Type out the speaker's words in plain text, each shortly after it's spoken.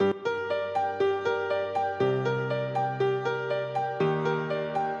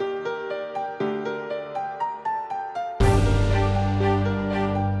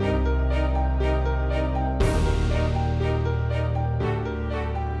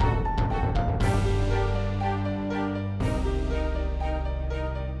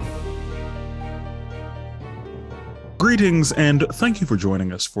Greetings, and thank you for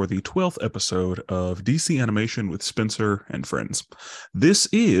joining us for the 12th episode of DC Animation with Spencer and Friends. This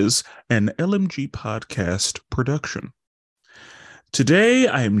is an LMG podcast production. Today,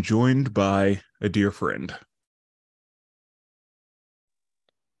 I am joined by a dear friend.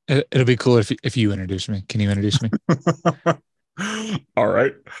 It'll be cool if you introduce me. Can you introduce me? All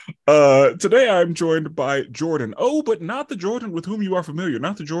right. Today I'm joined by Jordan. Oh, but not the Jordan with whom you are familiar,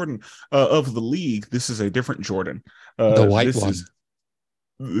 not the Jordan of the league. This is a different Jordan. The white This one. is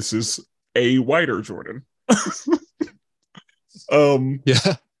this is a whiter Jordan. um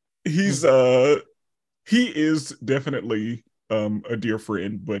Yeah. he's he is definitely a dear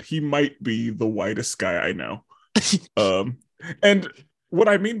friend, but he might be the whitest guy I know. Um and what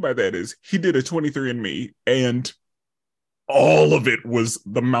I mean by that is he did a 23andMe and all of it was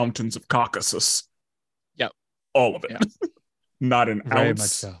the mountains of Caucasus. Yep. All of it. Yeah. Not an Very much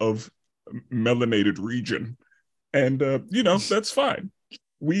ounce so. of melanated region. And that's fine.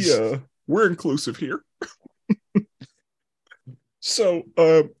 We're inclusive here. So,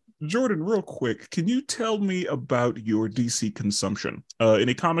 Jordan, real quick, can you tell me about your DC consumption?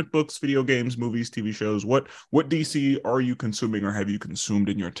 Any comic books, video games, movies, TV shows? What DC are you consuming or have you consumed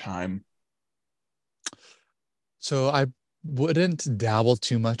in your time? So I wouldn't dabble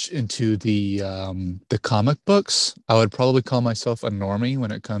too much into the comic books. I would probably call myself a normie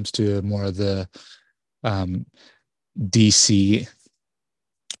when it comes to more of the um DC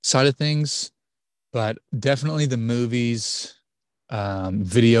side of things, but definitely the movies,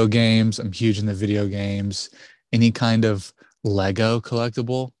 video games. I'm huge in the video games. Any kind of Lego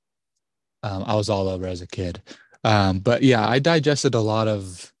collectible. I was all over as a kid. But yeah, I digested a lot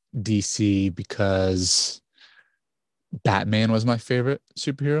of DC because Batman was my favorite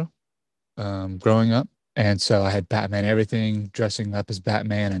superhero growing up. And so I had Batman everything, dressing up as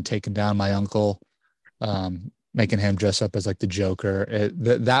Batman and taking down my uncle, making him dress up as like the Joker.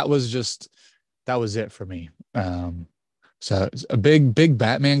 That was just, that was it for me. So it's a big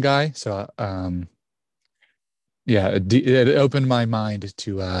Batman guy. So yeah, it opened my mind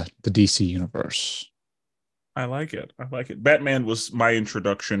to the DC universe. I like it. I like it. Batman was my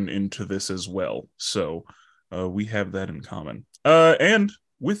introduction into this as well. So we have that in common. And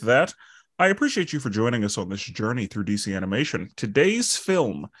with that, I appreciate you for joining us on this journey through DC animation. Today's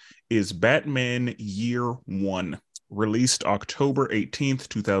film is Batman Year One, released October 18th,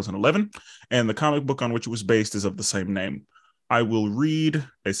 2011, and the comic book on which it was based is of the same name. I will read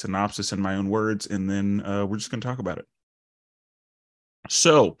a synopsis in my own words, and then we're just going to talk about it.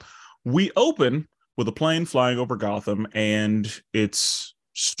 So we open with a plane flying over Gotham and its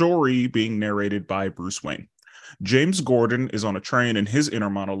story being narrated by Bruce Wayne. James Gordon is on a train and his inner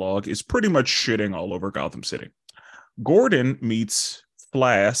monologue is pretty much shitting all over Gotham City. Gordon meets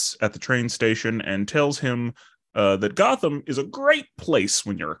Flass at the train station and tells him that Gotham is a great place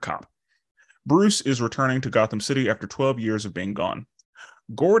when you're a cop. Bruce is returning to Gotham City after 12 years of being gone.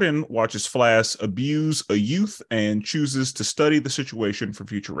 Gordon watches Flass abuse a youth and chooses to study the situation for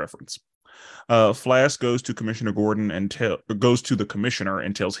future reference. Flass goes to Commissioner Gordon and goes to the commissioner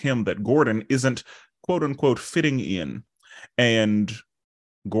and tells him that Gordon isn't quote unquote fitting in, and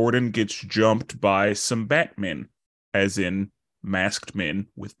Gordon gets jumped by some Batmen, as in masked men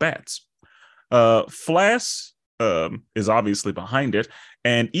with bats. Flass is obviously behind it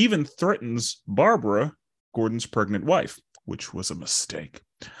and even threatens Barbara, Gordon's pregnant wife, which was a mistake.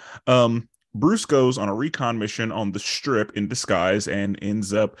 Bruce goes on a recon mission on the strip in disguise and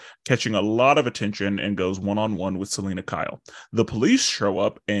ends up catching a lot of attention and goes one-on-one with Selina Kyle. The police show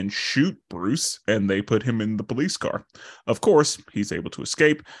up and shoot Bruce, and they put him in the police car. Of course, he's able to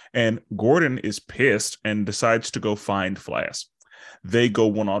escape, and Gordon is pissed and decides to go find Flass. They go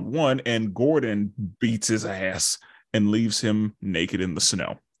one-on-one, and Gordon beats his ass and leaves him naked in the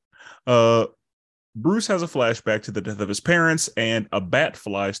snow. Uh, Bruce has a flashback to the death of his parents, and a bat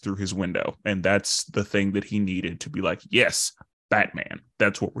flies through his window. And that's the thing that he needed to be like, yes, Batman.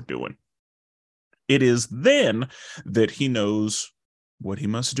 That's what we're doing. It is then that he knows what he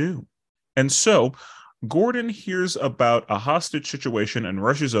must do. And so Gordon hears about a hostage situation and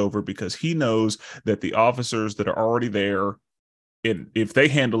rushes over because he knows that the officers that are already there, if they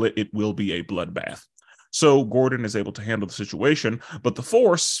handle it, it will be a bloodbath. So Gordon is able to handle the situation, but the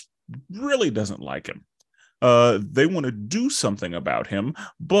Force really doesn't like him. They want to do something about him,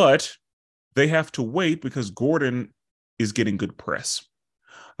 but they have to wait because Gordon is getting good press.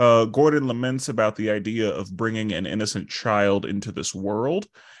 Gordon laments about the idea of bringing an innocent child into this world,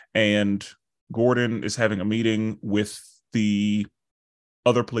 and Gordon is having a meeting with the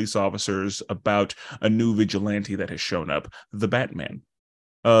other police officers about a new vigilante that has shown up, the Batman.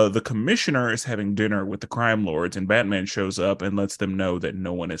 The commissioner is having dinner with the crime lords, and Batman shows up and lets them know that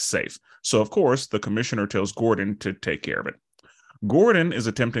no one is safe. So, of course, the commissioner tells Gordon to take care of it. Gordon is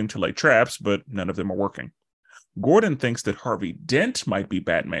attempting to lay traps, but none of them are working. Gordon thinks that Harvey Dent might be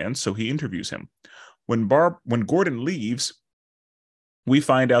Batman, so he interviews him. When Gordon leaves, we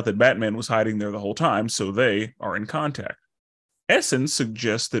find out that Batman was hiding there the whole time, so they are in contact. Essence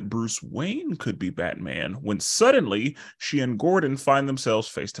suggests that Bruce Wayne could be Batman when suddenly she and Gordon find themselves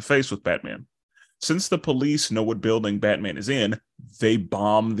face to face with Batman. Since the police know what building Batman is in, they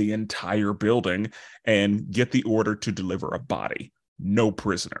bomb the entire building and get the order to deliver a body. No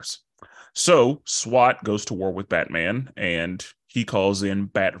prisoners. So SWAT goes to war with Batman and he calls in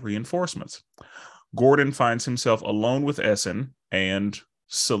Bat reinforcements. Gordon finds himself alone with Essen and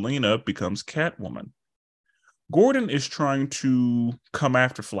Selina becomes Catwoman. Gordon is trying to come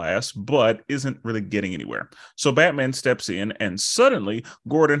after Flash, but isn't really getting anywhere. So Batman steps in, and suddenly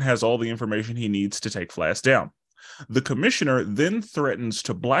Gordon has all the information he needs to take Flash down. The commissioner then threatens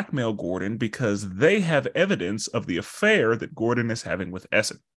to blackmail Gordon because they have evidence of the affair that Gordon is having with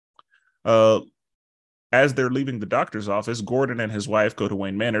Essen. Uh, as they're leaving the doctor's office, Gordon and his wife go to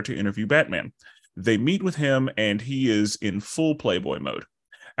Wayne Manor to interview Batman. They meet with him, and he is in full Playboy mode.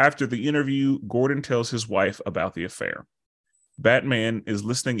 After the interview, Gordon tells his wife about the affair. Batman is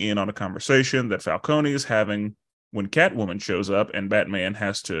listening in on a conversation that Falcone is having when Catwoman shows up, and Batman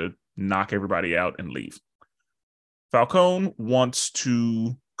has to knock everybody out and leave. Falcone wants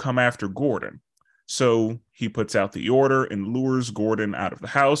to come after Gordon, so he puts out the order and lures Gordon out of the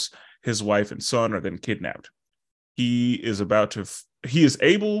house. His wife and son are then kidnapped. He is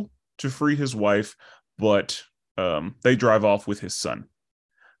able to free his wife, but they drive off with his son.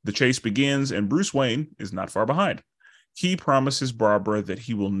 The chase begins, and Bruce Wayne is not far behind. He promises Barbara that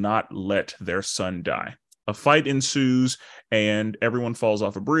he will not let their son die. A fight ensues, and everyone falls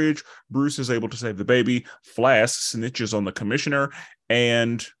off a bridge. Bruce is able to save the baby. Flash snitches on the commissioner,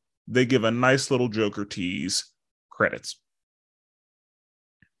 and they give a nice little Joker tease. Credits.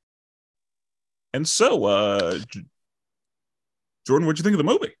 And so, Jordan, what'd you think of the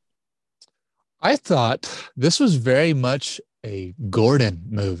movie? I thought this was very much a Gordon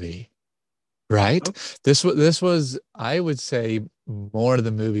movie, right? Oh. This was I would say more of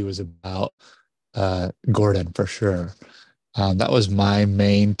the movie was about Gordon for sure. That was my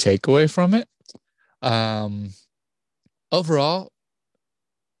main takeaway from it. Um, Overall,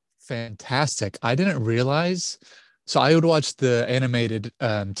 fantastic. I didn't realize. So I would watch the animated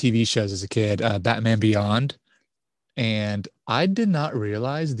TV shows as a kid, Batman Beyond, and I did not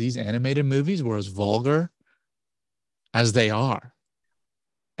realize these animated movies were as vulgar as they are.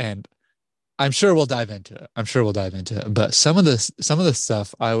 And I'm sure we'll dive into it. I'm sure we'll dive into it. But some of the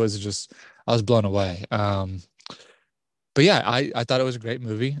stuff I was blown away. But yeah, I thought it was a great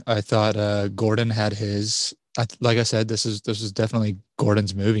movie. I thought Gordon had like I said, this is definitely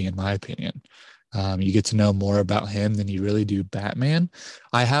Gordon's movie in my opinion. You get to know more about him than you really do Batman.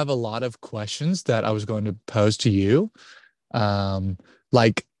 I have a lot of questions that I was going to pose to you.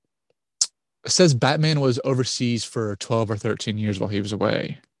 Like it says Batman was overseas for 12 or 13 years while he was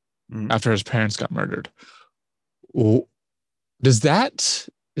away Mm-hmm. after his parents got murdered. W- Does that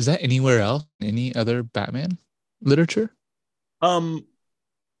is that anywhere else in any other Batman literature? Um,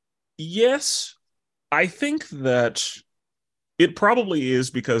 yes, I think that it probably is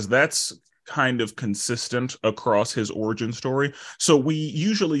because that's kind of consistent across his origin story. So we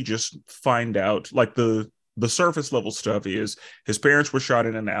usually just find out like the surface level stuff is his parents were shot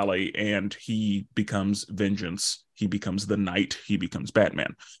in an alley and he becomes vengeance. He becomes the knight. He becomes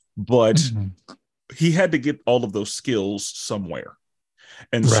Batman. But Mhm. he had to get all of those skills somewhere.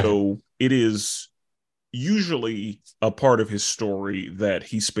 And Right. so it is usually a part of his story that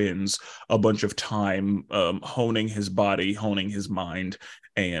he spends a bunch of time honing his body, honing his mind,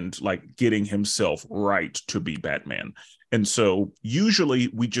 and like getting himself right to be Batman. And so usually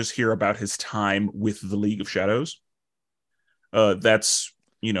we just hear about his time with the League of Shadows. That's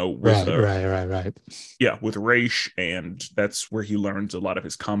with Right, right, right, right. yeah, with Raish, and that's where he learns a lot of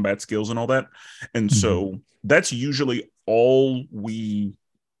his combat skills and all that. And Mhm. so that's usually all we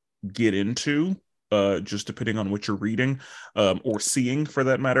get into, just depending on what you're reading, or seeing for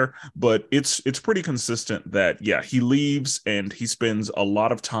that matter. But it's pretty consistent that yeah, he leaves and he spends a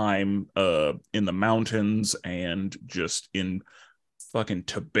lot of time in the mountains and just in fucking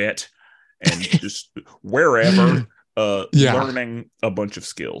Tibet and just wherever, Yeah. learning a bunch of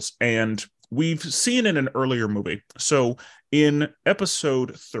skills. And we've seen in an earlier movie. So in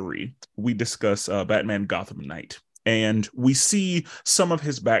episode 3, we discuss Batman Gotham Knight. And we see some of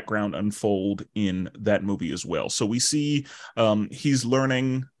his background unfold in that movie as well. So we see he's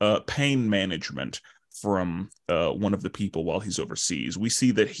learning pain management from one of the people while he's overseas. We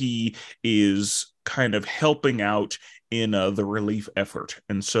see that he is kind of helping out in the relief effort.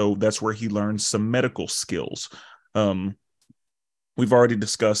 And so that's where he learns some medical skills. Um, we've already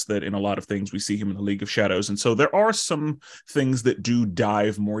discussed that in a lot of things we see him in the League of Shadows, and so there are some things that do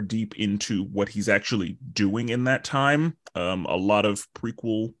dive more deep into what he's actually doing in that time. A lot of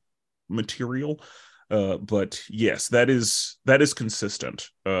prequel material, but yes, that is consistent.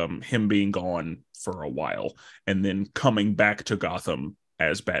 Him being gone for a while and then coming back to Gotham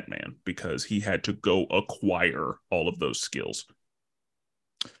as Batman because he had to go acquire all of those skills.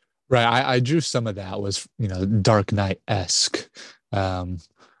 Right. I drew some of that was, Dark Knight-esque. Um,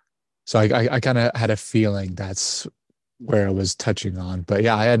 so I kind of had a feeling that's where it was touching on. But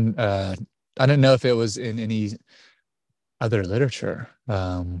yeah, I didn't know if it was in any other literature,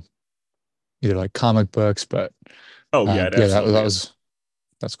 either like comic books, but Oh yeah, it yeah, that, absolutely that is. was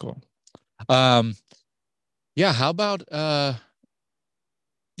that's cool. Um, yeah, how about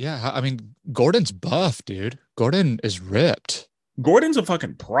yeah, I mean, Gordon's buff, dude. Gordon is ripped. Gordon's a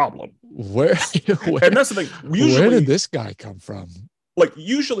fucking problem. Where And where that's the thing. where did Usually, this guy come from?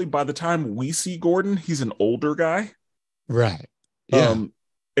 usually by the time we see Gordon, he's an older guy. Right. Yeah. Um,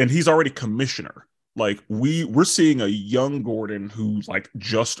 and he's already commissioner. Like we're seeing a young Gordon who like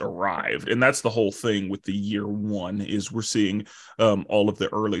just arrived, and that's the whole thing with the year one is we're seeing all of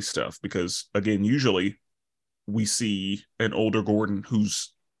the early stuff because again, usually we see an older Gordon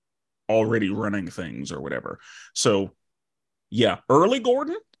who's already running things or whatever. So yeah, early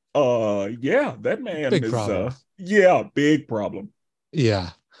Gordon, yeah, that man Big is problem. yeah, big problem. Yeah.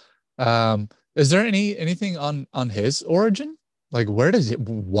 Is there anything on his origin? Like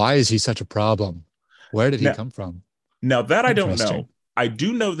why is he such a problem? Where did he Now come from? now that I don't Interesting. know. I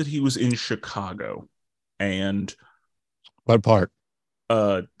do know that he was in Chicago and What part?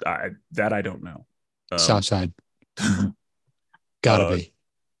 I don't know. South Um, side. Gotta uh, be.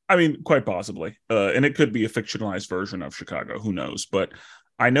 I mean, quite possibly, and it could be a fictionalized version of Chicago. Who knows? But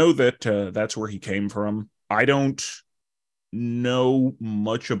I know that that's where he came from. I don't know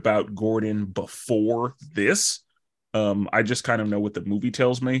much about Gordon before this. I just kind of know what the movie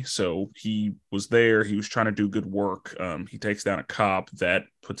tells me. So he was there. He was trying to do good work. He takes down a cop that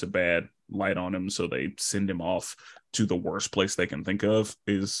puts a bad light on him, so they send him off to the worst place they can think of.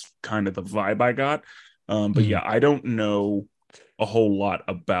 Is kind of the vibe I got. But Mm. yeah, I don't know a whole lot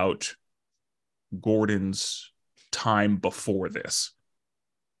about Gordon's time before this,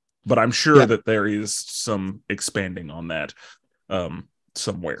 but I'm sure Yeah, that there is some expanding on that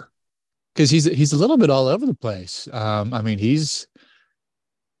somewhere. because he's a little bit all over the place. I mean, he's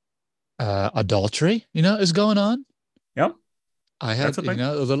adultery, is going on. Yeah, I that's had, a thing.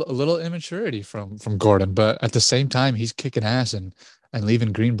 a little immaturity from Gordon, but at the same time, he's kicking ass and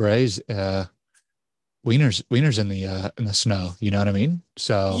leaving Green Berets wieners in the snow. You know what I mean?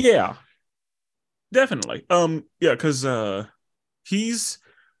 So Yeah, definitely. Yeah, because he's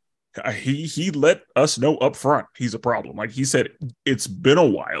he let us know up front he's a problem. Like he said, it's been a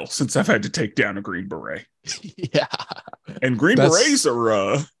while since I've had to take down a Green Beret, yeah, and Green that's Berets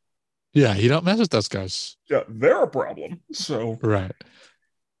are yeah. You don't mess with those guys, yeah, they're a problem. So right?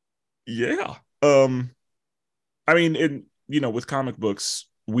 yeah, I mean, in with comic books,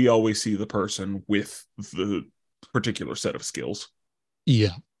 we always see the person with the particular set of skills.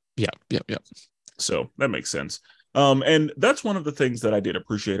 Yeah, yeah, yeah, yeah. So that makes sense. And that's one of the things that I did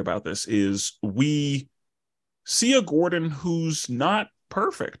appreciate about this is we see a Gordon who's not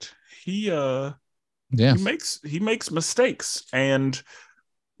perfect. Yeah. He makes mistakes, and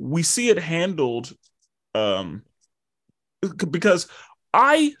we see it handled um because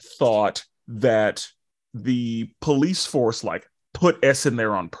I thought that the police force like put S in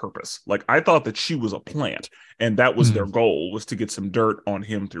there on purpose. Like I thought that she was a plant and that was their Mm. goal was to get some dirt on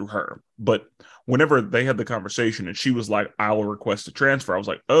him through her. But whenever they had the conversation and she was like, I'll request a transfer, I was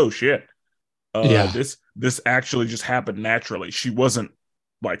like, oh shit. Yeah. This actually just happened naturally. She wasn't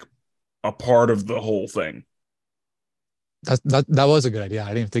like a part of the whole thing. That was a good idea. I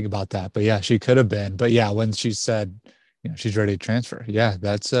didn't even think about that, but yeah, she could have been. But yeah, when she said, she's ready to transfer, yeah,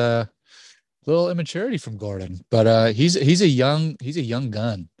 that's a little immaturity from Gordon. But he's a young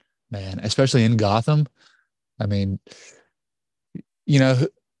gun, man, especially in Gotham. I mean, you know,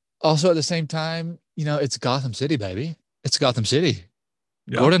 also at the same time, it's Gotham City, baby. It's Gotham City.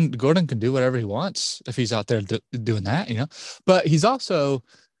 Yeah. Gordon can do whatever he wants if he's out there doing that. But he's also,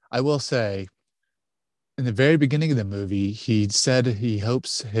 I will say, in the very beginning of the movie, he said he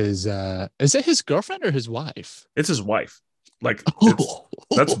hopes his is it his girlfriend or his wife? It's his wife. Like it's Oh,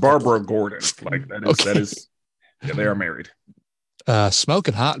 that's Barbara Gordon. Like that okay. is yeah, they are married.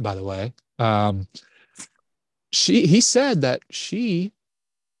 Smoking hot, by the way. He said that she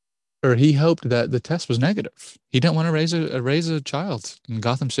or he hoped that the test was negative. He didn't want to raise a child in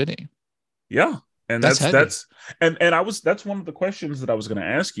Gotham City. Yeah. And That's heavy. and I was that's one of the questions that I was going to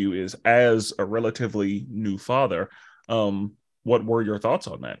ask you is as a relatively new father, what were your thoughts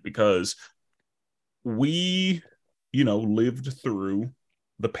on that? Because we, lived through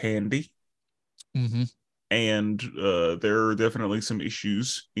the pandy Hmm. and there are definitely some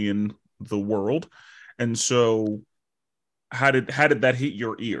issues in the world. And so how did that hit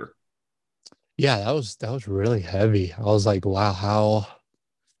your ear? Yeah, that was really heavy. I was like, wow, how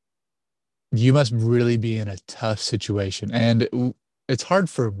you must really be in a tough situation. And it's hard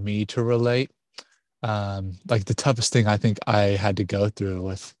for me to relate. Like the toughest thing I think I had to go through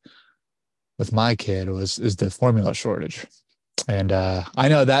with my kid was is the formula shortage. And I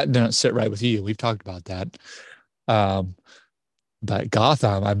know that didn't sit right with you. We've talked about that. Um, but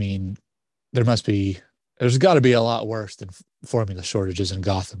Gotham, I mean, there must be there's got to be a lot worse than formula shortages in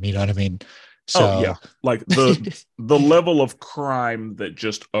Gotham. You know what I mean? Oh yeah, So like the level of crime that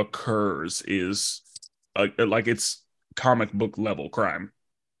just occurs is like it's comic book level crime.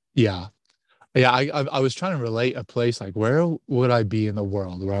 yeah, yeah. I was trying to relate a place like where would I be in the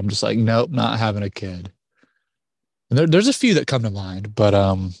world where I'm just like, nope, not having a kid. And there's a few that come to mind, but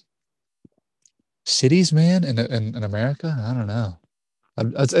cities, man, in America, I don't know.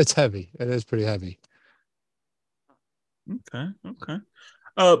 It's heavy. It is pretty heavy. Okay, okay.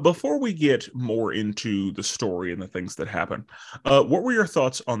 Before we get more into the story and the things that happen, what were your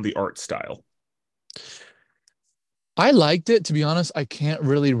thoughts on the art style? I liked it, to be honest. I can't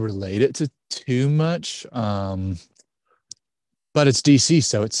really relate it to too much. But it's DC,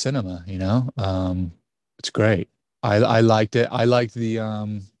 so it's cinema, you know? It's great. I liked it. I liked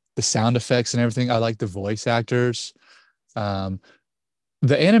the sound effects and everything. I liked the voice actors. Um,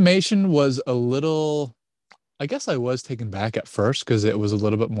 the animation was a little, I guess I was taken back at first because it was a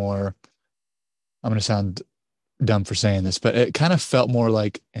little bit more, I'm gonna sound dumb for saying this, but it kind of felt more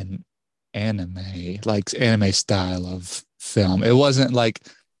like an like anime style of film. It wasn't like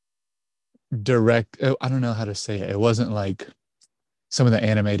direct, I don't know how to say it. It wasn't like some of the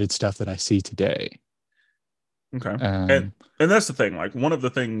animated stuff that I see today. Okay, and Um, and that's the thing. Like one of the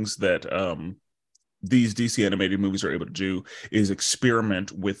things that these DC animated movies are able to do is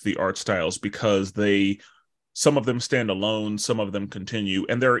experiment with the art styles because they some of them stand alone, some of them continue,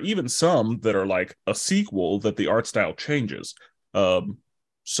 and there are even some that are like a sequel that the art style changes. Um,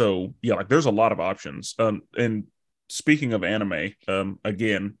 so yeah, like there's a lot of options. And speaking of anime,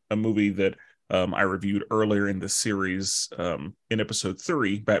 again, a movie that I reviewed earlier in the series, in episode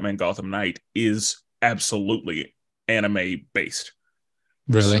 3, Batman Gotham Knight, is absolutely anime based.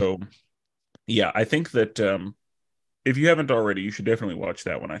 really. So yeah, I think that if you haven't already, you should definitely watch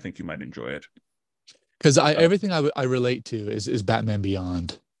that one. I think you might enjoy it. Because Uh, everything I relate to is Batman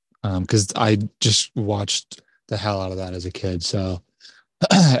Beyond. Because I just watched the hell out of that as a kid. So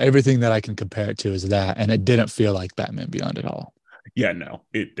everything that I can compare it to is that, and it didn't feel like Batman Beyond at all. yeah, no,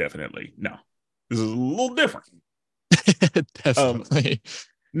 it definitely no. This is a little different. Um, Definitely.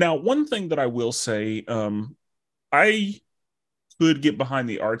 Now one thing that I will say, I could get behind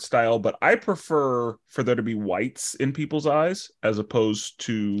the art style, but I prefer for there to be whites in people's eyes as opposed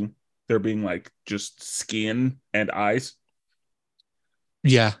to there being like just skin and eyes.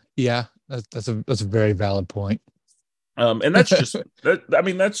 Yeah, yeah. That's a very valid point. And that's just that. I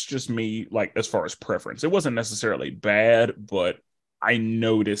mean, that's just me. Like as far as preference, it wasn't necessarily bad, but I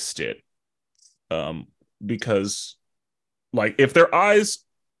noticed it. Um, because like if their eyes,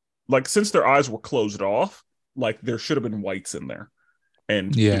 like since their eyes were closed off, like there should have been whites in there,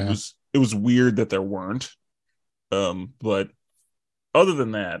 and Yeah. it was weird that there weren't. But other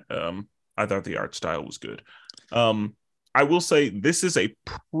than that, I thought the art style was good. Um, I will say this is a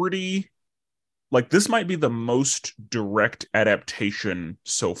pretty like this might be the most direct adaptation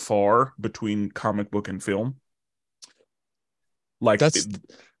so far between comic book and film. Like That's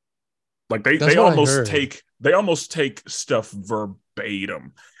like that's what I heard. they almost take stuff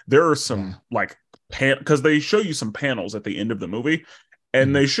verbatim. There are Yeah. some like because they show you some panels at the end of the movie,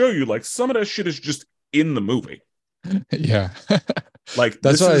 and Mhm. they show you like some of that shit is just in the movie. Yeah. Like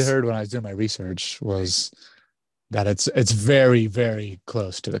That's this what I is heard when I was doing my research was that it's very, very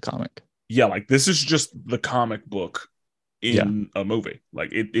close to the comic. yeah, like this is just the comic book Yeah. in a movie. Like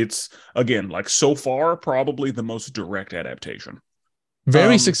it's again like so far probably the most direct adaptation.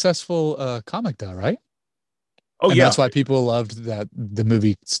 Very Um, successful comic though, right? Oh And yeah, that's why people loved that the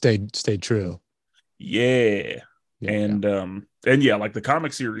movie stayed true. yeah, Yeah, yeah. and yeah, like the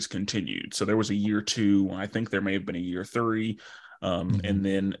comic series continued. So there was a year two. I think there may have been a year three. Hmm. And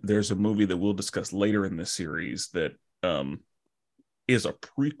then there's a movie that we'll discuss later in this series that um is a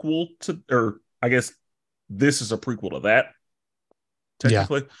prequel to, or I guess this is a prequel to that Yeah.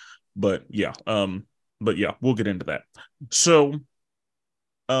 technically. But yeah, we'll get into that. So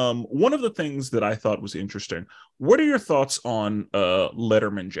one of the things that I thought was interesting, what are your thoughts on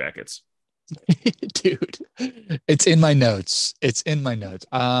Letterman jackets? Dude, it's in my notes. It's in my notes.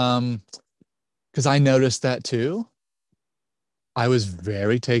 Because I noticed that too. I was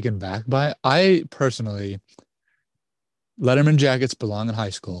very taken back by it. I personally, Letterman jackets belong in high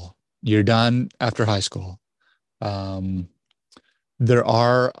school. You're done after high school. Um, there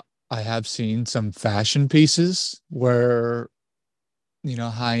are, I have seen some fashion pieces where,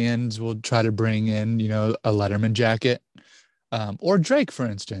 high ends will try to bring in, a Letterman jacket. Or Drake, for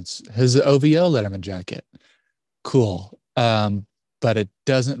instance, his OVO Letterman jacket. Cool. But it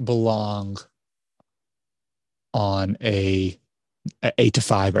doesn't belong on a 8 to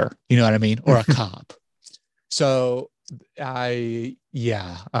 5er, you know what I mean? Or a cop. So I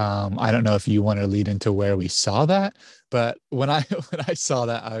don't know if you want to lead into where we saw that, but when I when I saw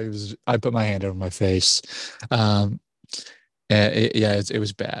that, I put my hand over my face. Um, it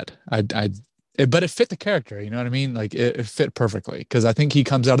was bad. But it fit the character, you know what I mean? Like it fit perfectly because I think he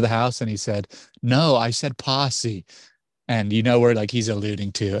comes out of the house and he said, "No, I said posse," and you know where like he's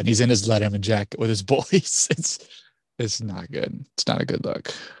alluding to, and he's in his Letterman jacket with his boys. It's not good. It's not a good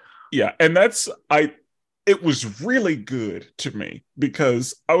look. Yeah, and that's I it was really good to me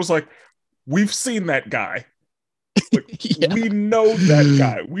because I was like, we've seen that guy. Like we know that Yeah.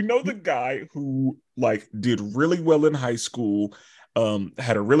 guy. We know the guy who like did really well in high school,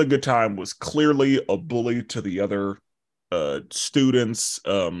 had a really good time, was clearly a bully to the other students,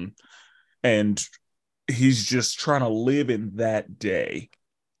 and he's just trying to live in that day.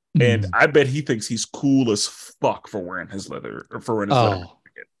 And Mm. I bet he thinks he's cool as fuck for wearing his leather or for wearing his leather Oh,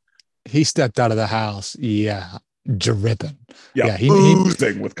 he stepped out of the house. Yeah, dripping. yeah, Yeah,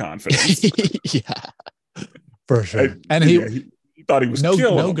 oozing with confidence. yeah, for sure. And And yeah, he thought he was killing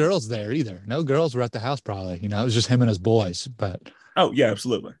no them. girls there either. No girls were at the house probably. It was just him and his boys. But Oh yeah,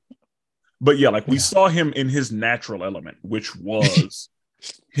 absolutely. But yeah, like we yeah, saw him in his natural element, which was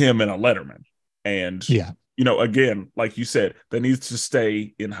him in a Letterman. And yeah, again, like you said, that needs to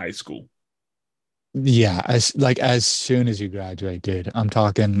stay in high school. yeah. As soon as you graduate, dude, I'm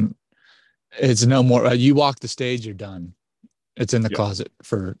talking. It's no more. You walk the stage, you're done. It's in the Yeah, closet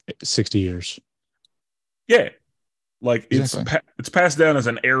for 60 years. yeah. Like Exactly. it's passed down as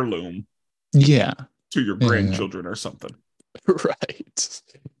an heirloom Yeah. to your Yeah. Yeah. grandchildren or something. Right.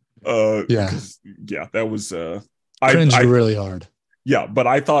 Yeah. Because yeah, that was Cringed I really hard. yeah, but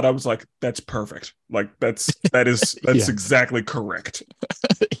I thought I was like, that's perfect. Like that's Yeah. exactly correct.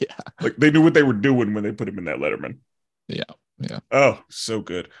 Yeah. Like they knew what they were doing when they put him in that Letterman. Yeah. Yeah. Oh, so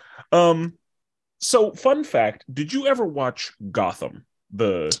good. Um, so fun fact, did you ever watch Gotham,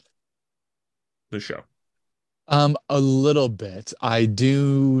 the show? A little bit. I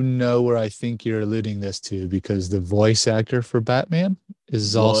do know where I think you're alluding this to because the voice actor for Batman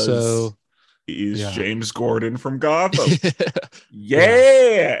is Was also, is yeah. James Gordon from Gotham. Yeah.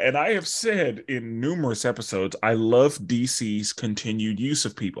 Yeah, and I have said in numerous episodes, I love DC's continued use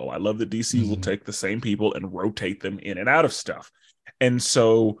of people. I love that DC will Mhm. take the same people and rotate them in and out of stuff. And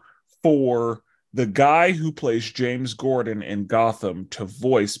so for the guy who plays James Gordon in Gotham to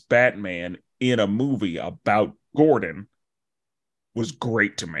voice Batman in a movie about Gordon was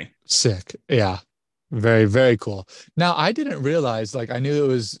great to me. Sick. Yeah. Very, very cool. Now, I didn't realize, like, I knew it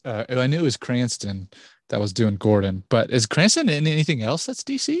was Cranston that was doing Gordon, but is Cranston in anything else that's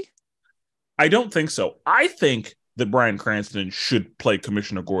DC? I don't think so. I think that Bryan Cranston should play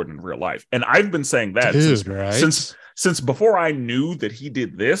Commissioner Gordon in real life. And I've been saying that Dude, since right? before I knew that he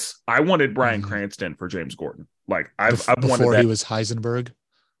did this, I wanted Bryan Mhm. Cranston for James Gordon. Like I've wanted Before he that. was Heisenberg.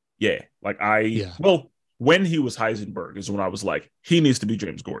 Yeah. Like I Yeah. well, when he was Heisenberg is when I was like, he needs to be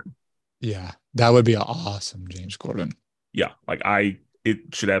James Gordon. Yeah. That would be an awesome James Gordon. Yeah. Like I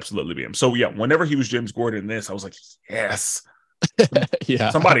it should absolutely be him. So yeah, whenever he was James Gordon in this, I was like, yes. Yeah.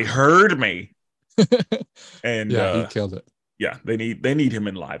 Somebody heard me. And Yeah, he killed it. yeah, they need him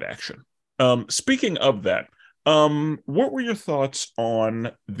in live action. Speaking of that, what were your thoughts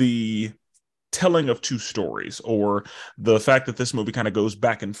on the telling of two stories, or the fact that this movie kind of goes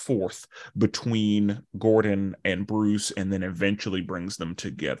back and forth between Gordon and Bruce, and then eventually brings them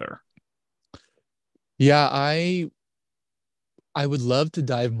together? Yeah, I would love to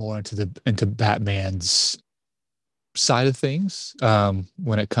dive more into Batman's. side of things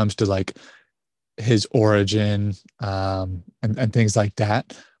when it comes to like his origin and things like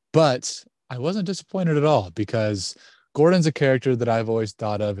that. But I wasn't disappointed at all because Gordon's a character that I've always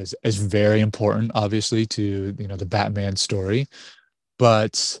thought of as very important, obviously, to the Batman story.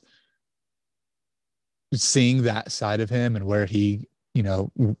 But seeing that side of him and where he,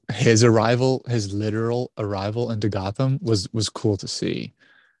 his arrival, his literal arrival into Gotham was cool to see.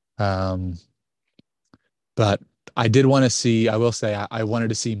 Um, but I did want to see, I will say, I wanted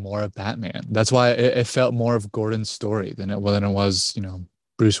to see more of Batman. That's why it felt more of Gordon's story than it was,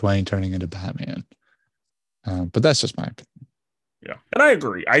 Bruce Wayne turning into Batman. But that's just my opinion. Yeah. And I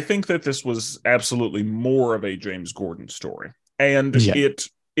agree. I think that this was absolutely more of a James Gordon story. And Yeah, it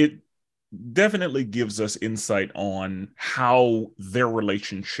definitely gives us insight on how their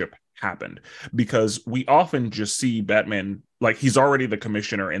relationship happened because we often just see Batman like he's already the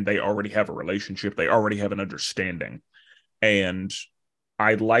commissioner and they already have a relationship, they already have an understanding. And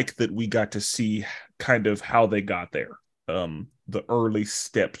I like that we got to see kind of how they got there. The early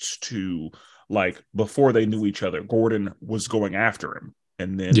steps to like before they knew each other, Gordon was going after him.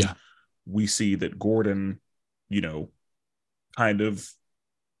 And then yeah, we see that Gordon, you know, kind of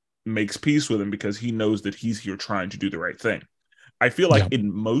makes peace with him because he knows that he's here trying to do the right thing. I feel like yeah,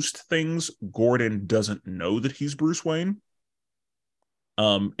 in most things, Gordon doesn't know that he's Bruce Wayne.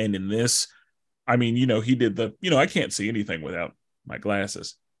 And in this, I mean, he did I can't see anything without my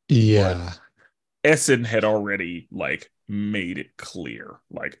glasses. But yeah, Essen had already like made it clear,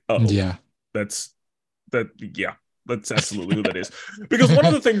 like, oh, yeah, that's yeah, that's absolutely who that is. Because one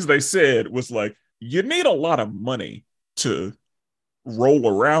of the things they said was like, you need a lot of money to roll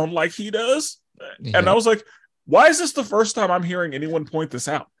around like he does. And I yeah, was like, why is this the first time I'm hearing anyone point this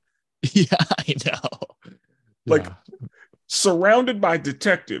out? yeah. I know. Like Yeah, surrounded by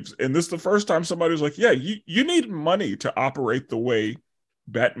detectives, and this is the first time somebody was like, yeah, you need money to operate the way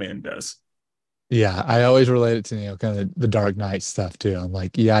Batman does. yeah. I always relate it to kind of the Dark Knight stuff too. I'm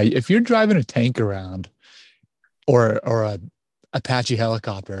like, yeah, if you're driving a tank around or a Apache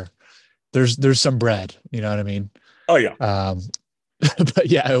helicopter, there's some bread. You know what I mean? Oh yeah. Um, but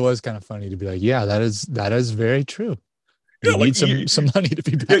yeah, it was kind of funny to be like, yeah, that is very true. You Yeah, like need some money to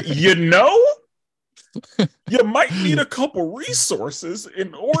be you Batman. know, you might need a couple resources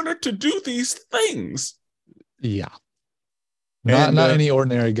in order to do these things. Yeah. Not And not any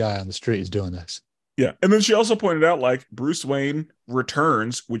ordinary guy on the street is doing this. yeah, and then she also pointed out like Bruce Wayne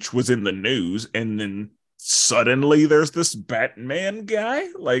returns, which was in the news, and then suddenly there's this Batman guy.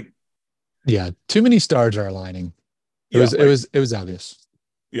 Like, Yeah, too many stars are aligning. It yeah, was it like was it was obvious.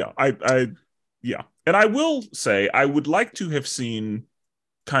 yeah, yeah, and I will say I would like to have seen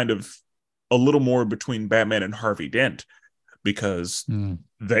kind of a little more between Batman and Harvey Dent because Mm.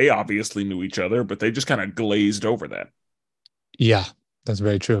 they obviously knew each other, but they just kind of glazed over that. Yeah, that's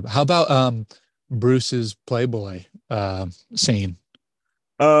very true. How about Bruce's Playboy scene?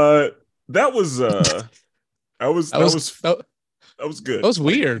 Uh, that was That was that, that was that good. was Like,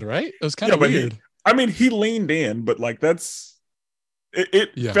 weird, right? It was kind yeah, of but weird. I mean, he leaned in, but like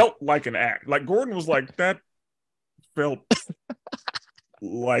it Yeah. felt like an act. Like Gordon was like, that felt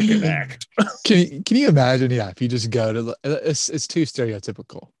like an act. Can you imagine? Yeah, if you just go to it's too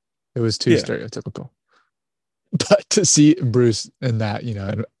stereotypical. It was too Yeah, stereotypical. But to see Bruce in that,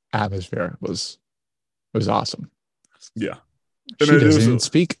 atmosphere was awesome. yeah. And She it doesn't was even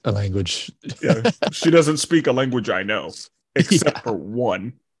speak a language. yeah. She doesn't speak a language I know, except Yeah. for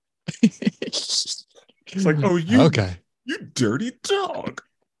one. It's like, oh, Okay. you dirty dog.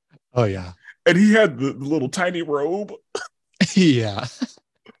 Oh yeah. And he had the little tiny robe. Yeah.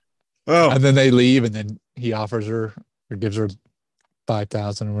 Oh, And then they leave, and then he offers her or gives her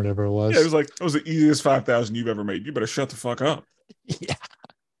 5,000 or whatever it yeah. It was. was like that was the easiest 5,000 you've ever made. You better shut the fuck up. Yeah.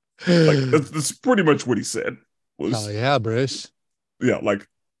 Like that's pretty much what he said. Hell Was yeah, Bruce. yeah, like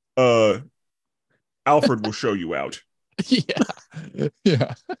uh Alfred will show you out. Yeah.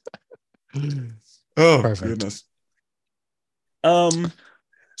 Yeah. Oh Perfect. goodness. Um,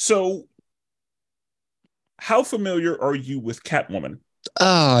 so how familiar are you with Catwoman?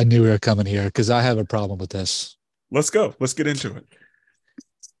 Oh, I knew we were coming here because I have a problem with this. Let's go. Let's get into it.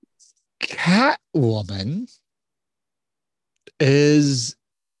 Catwoman is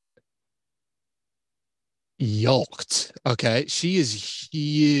yoked. Okay. She is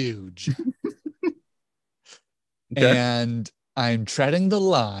huge. Okay. And I'm treading the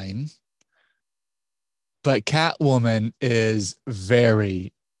line, but Catwoman is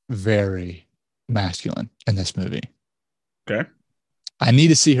very, very masculine in this movie. Okay. I need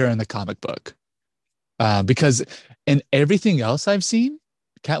to see her in the comic book because in everything else I've seen,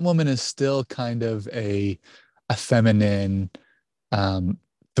 Catwoman is still kind of a, a feminine um,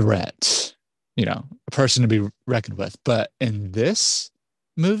 threat, a person to be reckoned with. But in this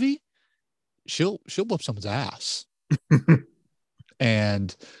movie, she'll whoop someone's ass.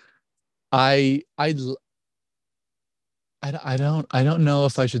 And I I I don't know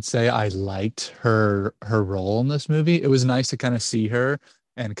if I should say I liked her role in this movie. It was nice to kind of see her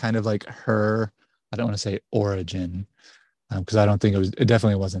and kind of like her, I don't want to say origin, because I don't think it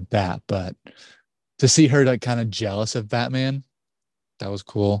definitely wasn't that, but to see her like kind of jealous of Batman, that was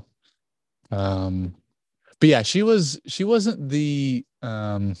cool. Um, but yeah, she wasn't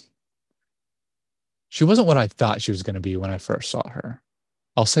what I thought she was going to be when I first saw her.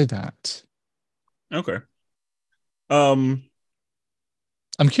 I'll say that. Okay. Um.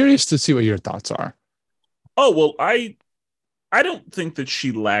 I'm curious to see what your thoughts are. Oh well, I don't think that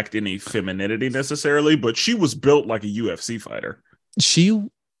she lacked any femininity necessarily, but she was built like a UFC fighter. She,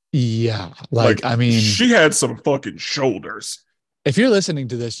 yeah, like, Like I mean, she had some fucking shoulders. if you're listening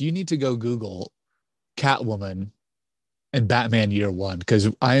to this, you need to go Google Catwoman and Batman Year One, because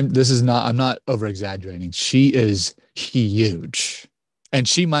I'm not over exaggerating. She is huge. And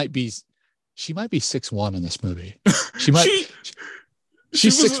she might be 6'1" in this movie. She might she she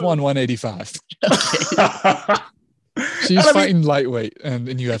she's was 6'1", 185. Okay. and She's I mean fighting lightweight and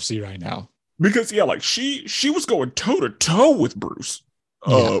in UFC right now. because yeah, like she was going toe to toe with Bruce.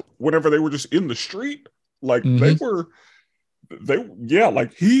 Yeah. Whenever they were just in the street, like Hmm. they yeah,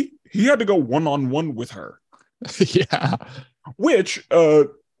 like he had to go one on one with her, Yeah. which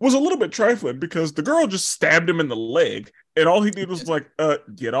was a little bit trifling because the girl just stabbed him in the leg, and all he did was like,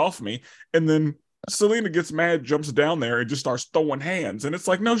 get off me. And then Selena gets mad, jumps down there, and just starts throwing hands. And it's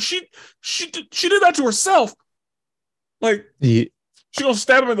like, no, she did that to herself. Like, Yeah. she gonna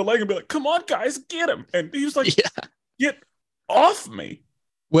stab him in the leg and be like, come on, guys, get him. And he was like, Yeah. get off me.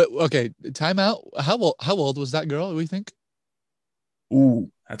 Well, okay, time out. How old was that girl, we think?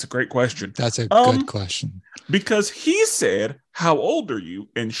 Ooh, that's a great question. That's a good Um, question. because he said, how old are you?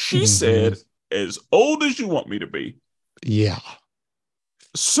 And she Hmm. said, as old as you want me to be. Yeah.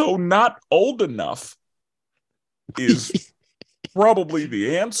 So not old enough is probably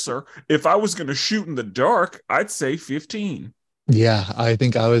the answer. If I was going to shoot in the dark, I'd say 15. Yeah, I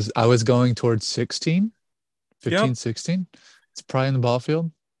think I was going towards 16, Yep. 15, 16. It's probably in the ball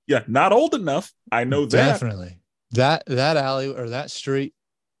field. Yeah, not old enough. I know that. Definitely. That alley or that street,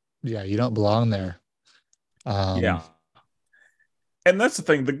 yeah, you don't belong there. Um, Yeah. And that's the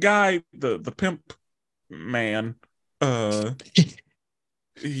thing. The guy, the pimp man, uh,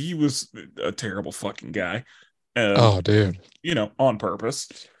 he was a terrible fucking guy. Um, oh, dude. on purpose.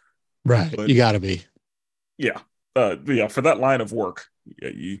 Right. But You gotta be. yeah. Yeah, for that line of work, yeah,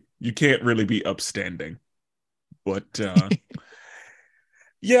 you can't really be upstanding. But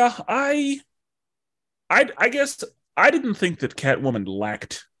yeah, I guess I didn't think that Catwoman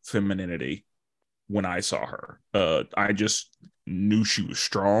lacked femininity when I saw her. I just knew she was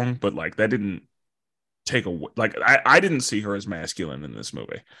strong, but like that didn't take away. Like I didn't see her as masculine in this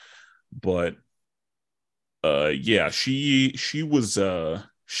movie. But yeah, she was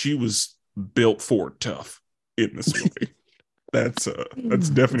built for tough in this movie. That's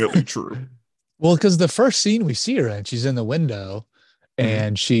definitely true. Well, because the first scene we see her in, she's in the window Mhm.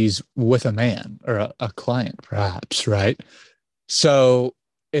 and she's with a man or a client, perhaps, right? So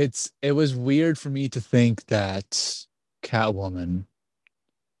it was weird for me to think that Catwoman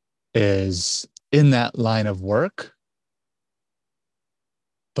is in that line of work,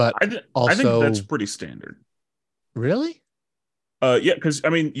 but I think that's also pretty standard. really? Yeah, because I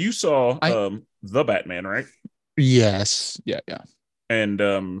mean, you saw I the Batman, right? Yes, yeah, yeah. And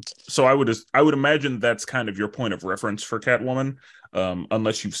so I would imagine that's kind of your point of reference for Catwoman,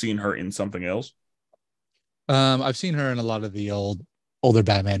 unless you've seen her in something else. I've seen her in a lot of the older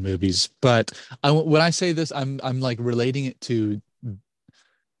Batman movies, but when I say this, I'm like relating it to.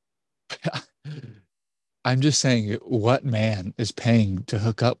 I'm just saying, what man is paying to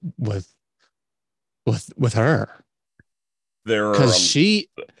hook up with her? There are Because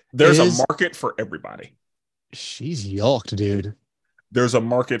there's a is market for everybody. she's yoked, dude. There's a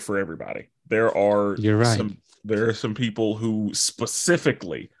market for everybody. You're right. There are some people who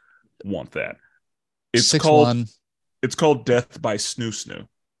specifically want that. It's Six called one it's called Death by Snoo Snoo.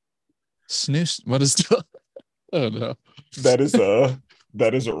 snooze. What is the? Oh no. That is a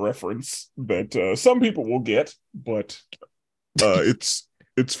that is a reference that some people will get, but it's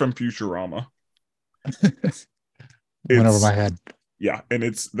from Futurama. Went over my It's head. yeah, and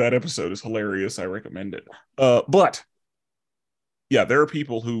it's that episode is hilarious. I recommend it. But yeah, there are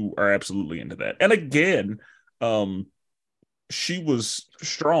people who are absolutely into that. And again, um, she was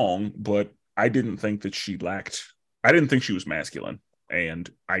strong, but I didn't think that she lacked. I didn't think she was masculine, and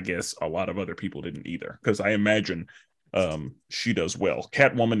I guess a lot of other people didn't either. Because I imagine she does well.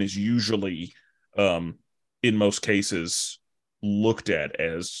 Catwoman is usually, um, in most cases, looked at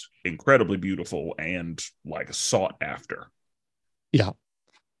as incredibly beautiful and like sought after. Yeah.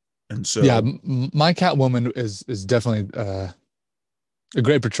 And Yeah, so, my Catwoman is definitely a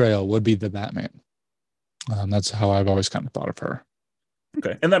great portrayal would be the Batman. That's how I've always kind of thought of her.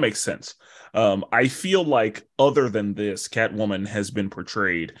 okay, and that makes sense. I feel like other than this, Catwoman has been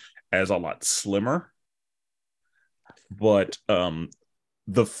portrayed as a lot slimmer, but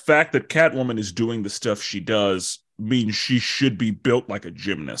the fact that Catwoman is doing the stuff she does means she should be built like a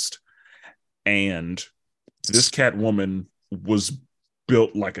gymnast. And this Catwoman was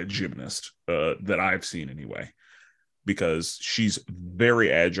built like a gymnast, that I've seen anyway, because she's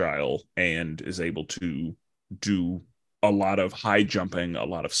very agile and is able to do a lot of high jumping, a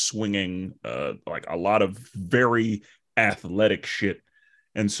lot of swinging, like a lot of very athletic shit.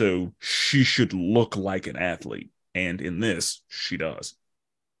 And so she should look like an athlete. And in this, she does.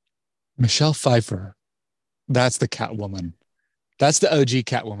 Michelle Pfeiffer, that's the Catwoman. That's the OG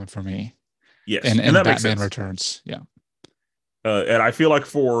Catwoman for me. Yes. And And that makes Batman sense. Returns. Yeah. And I feel like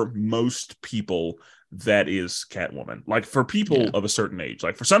for most people, that is Catwoman. Like for people Yeah. of a certain age,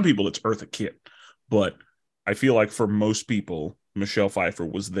 like for some people, it's Eartha Kitt. But I feel like for most people, Michelle Pfeiffer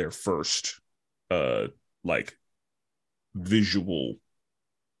was their first, uh, like visual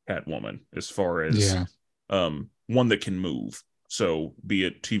Catwoman as far as Yeah. one that can move. So be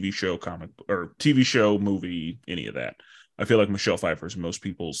it TV show, comic or TV show, movie, any of that. I feel like Michelle Pfeiffer is most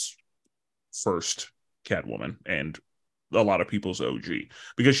people's first Catwoman and a lot of people's OG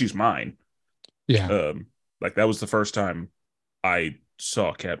because she's mine. Yeah. Like that was the first time I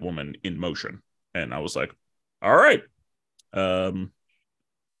saw Catwoman in motion, and I was like, all right, um,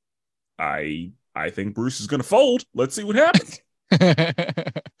 I think Bruce is gonna fold. Let's see what happens.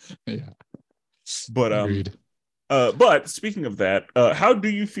 Yeah. But Agreed. but speaking of that, how do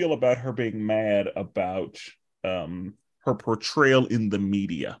you feel about her being mad about her portrayal in the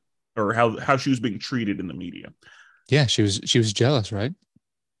media, or how she was being treated in the media? Yeah, she was jealous, right?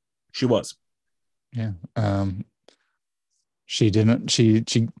 She was. Yeah. She didn't she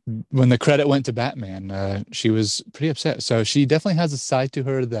when the credit went to Batman, she was pretty upset. So she definitely has a side to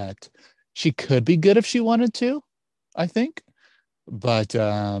her that she could be good if she wanted to, I think. But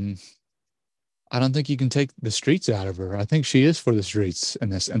I don't think you can take the streets out of her. I think she is for the streets in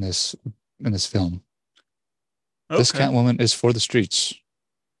this film. This Okay. Catwoman is for the streets.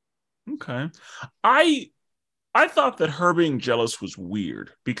 Okay. I I thought that her being jealous was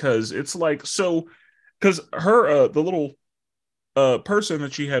weird because it's like so because her the little person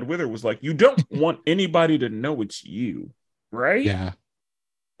that she had with her was like, you don't want anybody to know it's you, right? Yeah.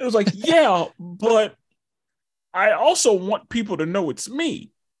 It was like, yeah, but I also want people to know it's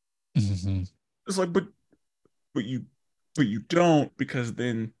me. Hmm. It's like, but you but you don't because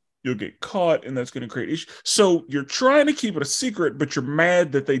then you'll get caught and that's going to create issues. So you're trying to keep it a secret, but you're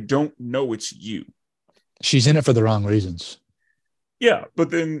mad that they don't know it's you. She's in it for the wrong reasons. Yeah, but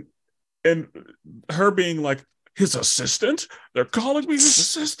then and her being like his assistant, they're calling me his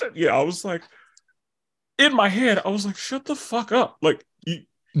assistant. Yeah, I was like in my head, I was like, shut the fuck up. Like you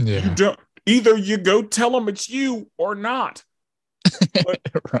Yeah. don't either you go tell them it's you or not. Like,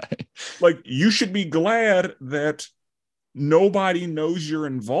 Right. like you should be glad that nobody knows you're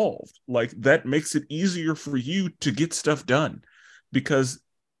involved. Like that makes it easier for you to get stuff done. Because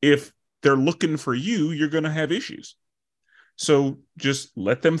if they're looking for you, you're gonna have issues. So just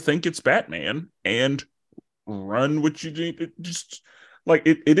let them think it's Batman and run what you do. It just like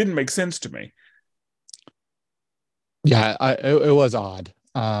it didn't make sense to me. Yeah, it was odd.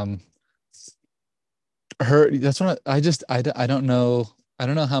 Her that's what I don't know. I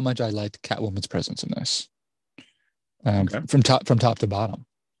don't know how much I liked Catwoman's presence in this. Okay. From top to bottom,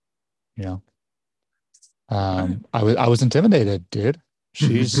 you know. All right. I was intimidated, dude.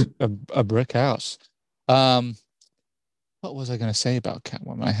 She's a brick house. Um, what was I gonna say about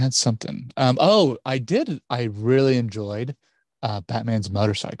Catwoman? I had something. Oh, I did. I really enjoyed Batman's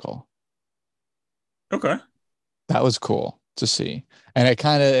motorcycle. Okay. That was cool to see, and it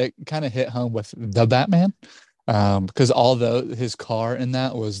kind of hit home with the Batman, because although his car in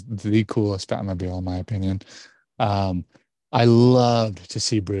that was the coolest Batmobile in my opinion, um, I loved to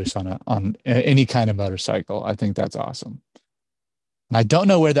see Bruce any kind of motorcycle. I think that's awesome. And I don't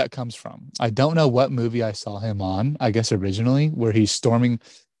know where that comes from. I don't know what movie I saw him on. I guess originally where he's storming.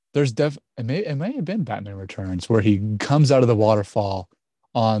 It may have been Batman Returns where he comes out of the waterfall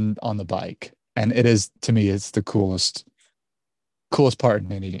on the bike, and it is to me it's the coolest. Coolest part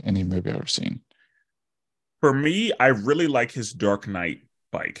in any movie I've ever seen. For me, I really like his Dark Knight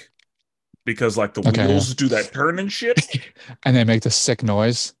bike because like the Okay, wheels do that turn and shit. yeah. And they make the sick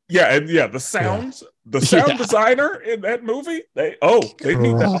noise. Yeah, and yeah, Yeah. the sound Yeah. designer in that movie, they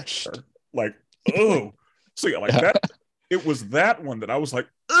need that Crushed. Oscar. Like, oh. So yeah, like Yeah. that it was that one that I was like,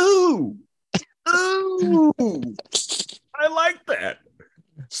 ooh, ooh, I like that.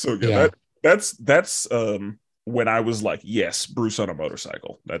 So yeah, Yeah. that's when I was like, yes, Bruce on a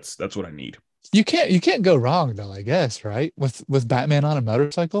motorcycle. That's what I need. You can't go wrong though, I guess, right? With Batman on a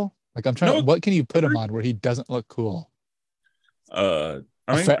motorcycle? Like I'm trying to, No, what can you put him agree. on where he doesn't look cool? I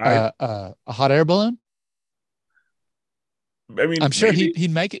mean, A hot air balloon? I I'm mean, sure maybe.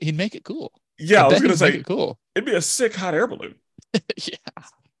 he'd make it cool. I Yeah, I was bet gonna he'd make say it cool. it'd be a sick hot air balloon. Yeah.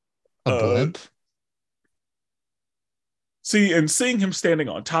 A Uh, blimp? see, and seeing him standing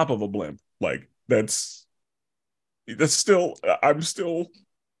on top of a blimp, like that's still, I'm still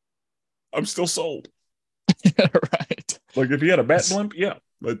sold. Yeah, right. Like if he had a bat It's, blimp, yeah,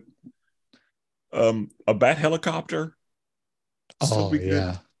 but a bat helicopter still oh be good.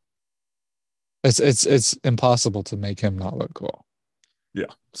 yeah. It's impossible to make him not look cool. Yeah,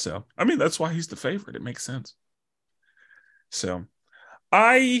 so I mean that's why he's the favorite. It makes sense. So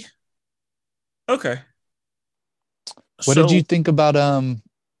I okay, What did you so think about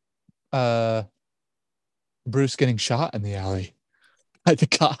uh Bruce getting shot in the alley by the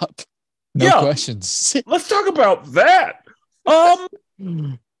cop? No yeah, questions. let's talk about that. Um,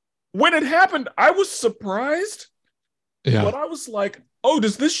 when it happened, I was surprised, Yeah. but I was like, oh,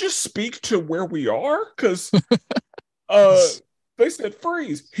 does this just speak to where we are? Because uh, they said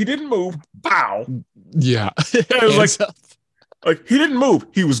freeze. He didn't move. Pow. Yeah. And it was Hands up. like he didn't move.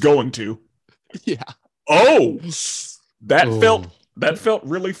 He was going to. Yeah. Oh, that felt Oh, that felt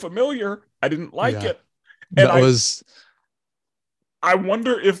really familiar. I didn't like yeah. it, and That was I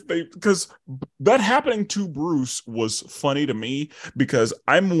wonder if they, because that happening to Bruce was funny to me because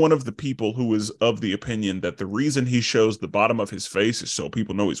I'm one of the people who is of the opinion that the reason he shows the bottom of his face is so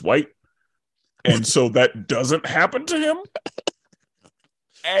people know he's white. And so that doesn't happen to him.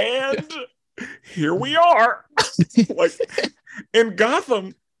 yeah. And here we are. Like in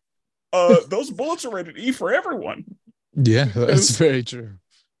Gotham, those bullets are rated E for everyone. Yeah, that's Because very true.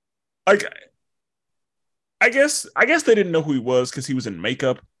 like I guess they didn't know who he was because he was in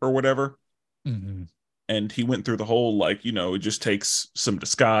makeup or whatever. Hmm. And he went through the whole like it just takes some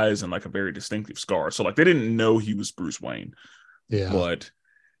disguise and like a very distinctive scar, so like they didn't know he was Bruce Wayne. Yeah. But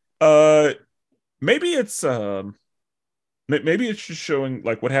uh maybe maybe it's just showing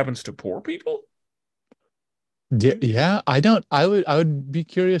like what happens to poor people. Yeah, yeah. I would be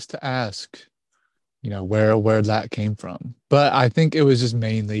curious to ask, where that came from. But I think it was just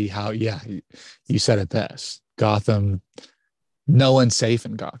mainly how, yeah, you said it best. Gotham, no one's safe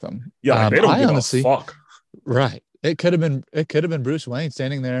in Gotham. Yeah, like they don't I give a honestly, fuck. right. It could have been Bruce Wayne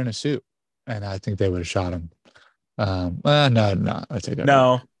standing there in a suit, and I think they would have shot him. No, no, I take that back.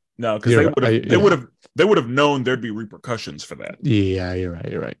 No, no, because You're right. Yeah, they would have known there'd be repercussions for that. yeah, you're right.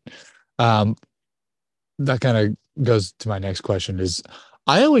 You're right. Um, that kind of goes to my next question is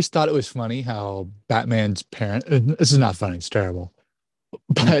I always thought it was funny how Batman's parent, this is not funny, it's terrible.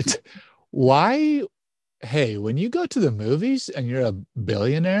 But why, hey, when you go to the movies and you're a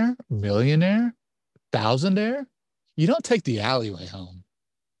billionaire, millionaire, thousandaire, you don't take the alleyway home,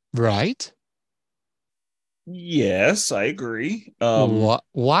 right? Yes, I agree.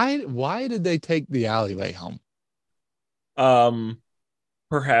 Why did they take the alleyway home? Um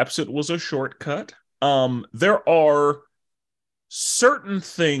Perhaps it was a shortcut. There are certain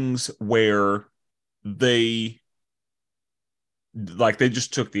things where they they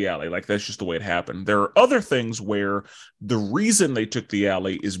just took the alley, like that's just the way it happened. There are other things where the reason they took the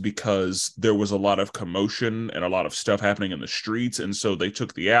alley is because there was a lot of commotion and a lot of stuff happening in the streets, and so they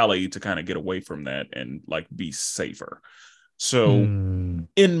took the alley to kind of get away from that and like be safer. So Hmm.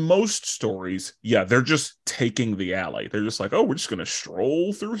 in most stories, yeah, they're just taking the alley. They're just like, oh, we're just going to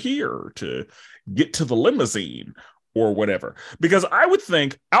stroll through here to get to the limousine or whatever. Because I would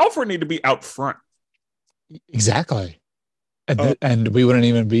think Alfred need to be out front. Exactly. And Uh, and we wouldn't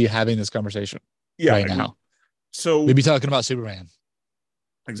even be having this conversation yeah, right like we, now. We'd so be talking about Superman.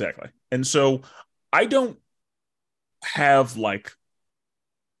 exactly. And so I don't have like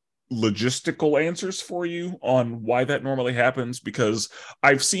logistical answers for you on why that normally happens because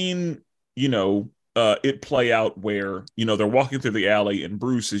I've seen, it play out where, they're walking through the alley and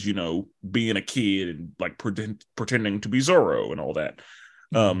Bruce is, being a kid and like pretending to be Zorro and all that.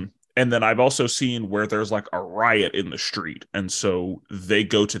 Mhm. And then I've also seen where there's like a riot in the street. And so they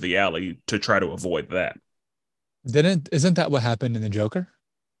go to the alley to try to avoid that. Didn't isn't that what happened in the Joker?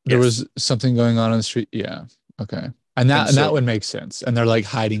 There Yes. was something going on the street. Yeah. Okay. And And that so, would make sense. And they're like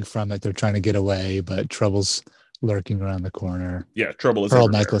hiding from it. They're trying to get away, but trouble's lurking around the corner. yeah, trouble is Pearl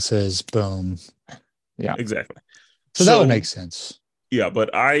everywhere. necklaces, boom. Yeah. Exactly. So that would So, make sense. yeah, but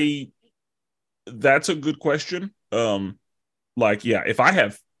that's a good question. Like, yeah, if I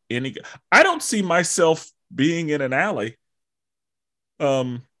have any, I don't see myself being in an alley.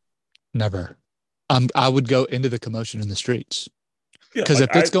 Um, Never. I would go into the commotion in the streets. yeah, Because like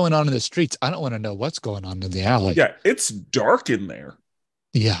if it's going on in the streets, I don't want to know what's going on in the alley. yeah, it's dark in there.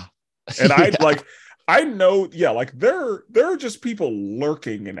 Yeah. And Yeah. I know, yeah, like there are just people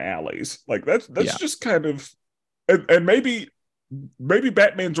lurking in alleys. Like that's Yeah. just kind of, and maybe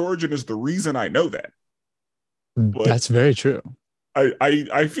Batman's origin is the reason I know that. But That's very true.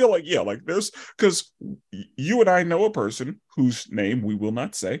 I feel like, yeah, like there's, because you and I know a person whose name we will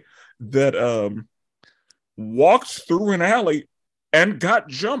not say, that walked through an alley and got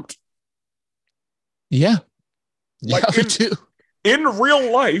jumped. Yeah. Yeah, Like we do. in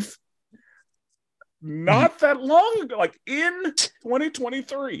real life, not that long ago, like in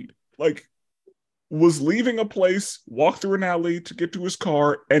 2023, like was leaving a place, walked through an alley to get to his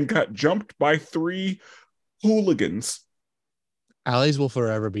car, and got jumped by three hooligans. Alleys will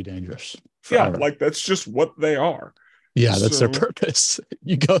forever be dangerous. Yeah, Forever. like that's just what they are. Yeah, that's their So purpose.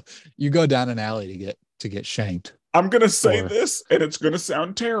 You go down an alley to get shanked. I'm gonna say Or this, and it's gonna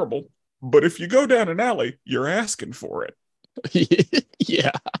sound terrible, but if you go down an alley, you're asking for it.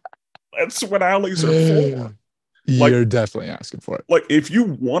 yeah. That's what alleys are for. Like, You're definitely asking for it. if you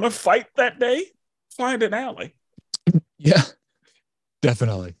want to fight that day, find an alley. Yeah,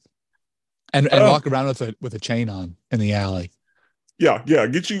 definitely. And Oh walk around with a chain on in the alley yeah, yeah.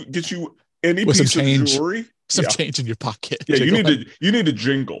 Get you any with piece of jewelry. some Yeah, change in your pocket, yeah. jiggling. You need to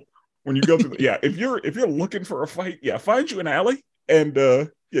jingle when you go through. Yeah, if you're looking for a fight, yeah, find you an alley, and yeah,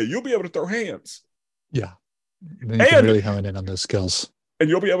 you'll be able to throw hands, Yeah. Then you can and really hone in on those skills.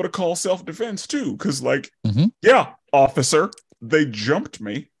 you'll be able to call self defense too, because like, Hmm. yeah, officer, they jumped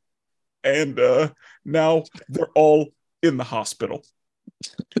me, and now they're all in the hospital.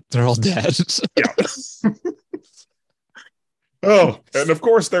 They're all dead. Yeah. Oh, and of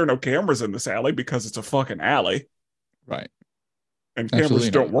course there are no cameras in this alley because it's a fucking alley, Right. and cameras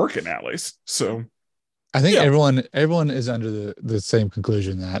Absolutely don't not. work in alleys. So I think yeah, everyone is under the same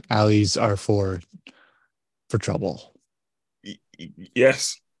conclusion that alleys are for trouble.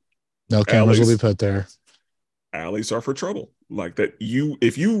 yes, No cameras will be alleys put there. alleys are for trouble. Like that,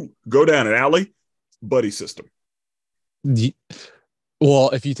 if you go down an alley, buddy system. The-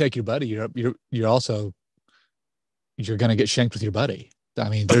 Well, if you take your buddy, you're also you're gonna get shanked with your buddy. I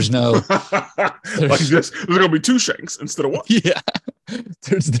mean, Like there's this, there's gonna be two shanks instead of one. yeah,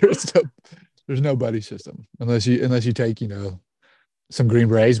 there's there's no buddy system unless you take some Green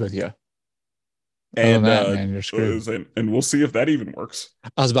Berets with you. Other than And that, man, you're screwed. and we'll see if that even works.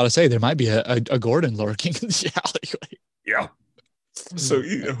 I was about to say there might be a Gordon lurking in the Yeah. So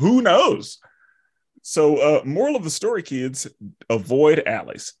alleyway. who knows? So moral of the story, kids, avoid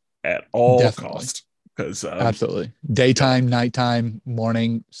alleys at all Definitely. cost, because Absolutely. yeah, Daytime, nighttime,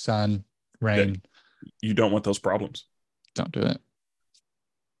 morning, sun, yeah, rain. you don't want those problems. Don't do it.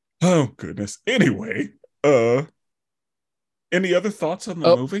 Oh goodness. Anyway, uh any other thoughts on the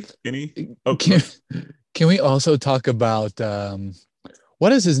Oh, movie? Any? Oh, go can ahead. can we also talk about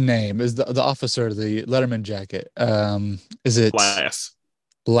what is his name? Is the officer, the Letterman jacket? Is it Flass.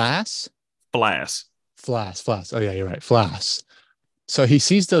 Blass? Flass. Flass. Oh yeah, you're right. Flass. So he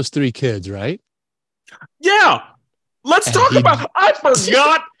sees those three kids, right? Yeah. Let's And talk he about, I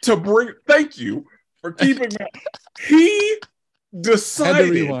forgot to bring, thank you for keeping that. He I had to decided,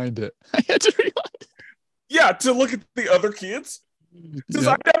 rewind it. I had to rewind. yeah, to look at the other kids. Because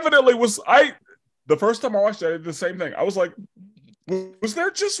I Yep. definitely was, the first time I watched it, I did the same thing. I was like, was there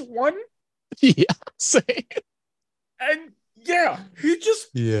just one? Yeah. Same. And yeah, he just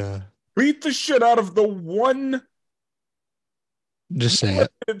Yeah. beat the shit out of the one Just say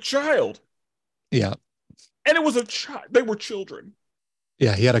it. molested child. Yeah. And it was a child. They were children.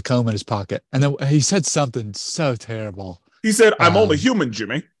 Yeah. He had a comb in his pocket. And then he said something so terrible. He said, I'm only Um, human,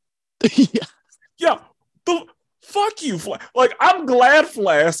 Jimmy. yeah. Yeah. The, fuck you, Flash. Like, I'm glad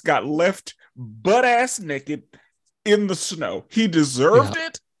Flash got left butt ass naked in the snow. He Yeah. deserved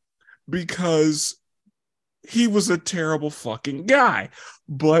it because he was a terrible fucking guy.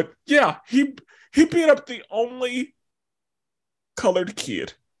 But yeah, he beat up the only colored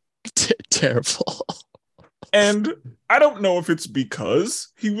kid. Terrible. And I don't know if it's because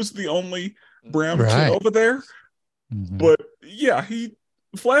he was the only brown kid Right. over there, Mhm. but yeah,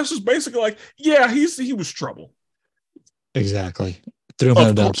 Flash was basically like, yeah, he was trouble. Exactly. Threw him in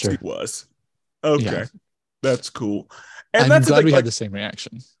Of a course he dumpster. was. Yeah. Okay, that's cool. And I'm that's the glad thing. we had Like, the same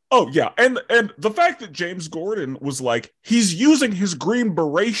reaction. oh yeah, and the fact that James Gordon was like, he's using his Green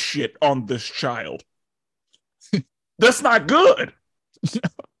Beret shit on this child. That's not good.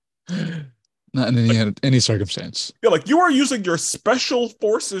 Not in Like, any circumstance. yeah, like you are using your special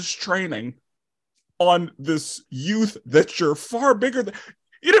forces training on this youth that you're far bigger than.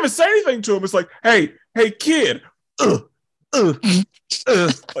 You didn't even say anything to him. It's like, hey, kid, uh, uh,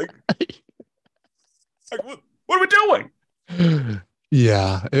 like, what are we doing?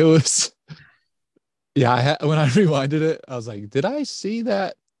 Yeah, it was. Yeah, when I rewinded it, I was like, did I see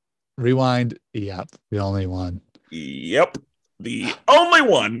that rewind? Yep, the only one. Yep, the only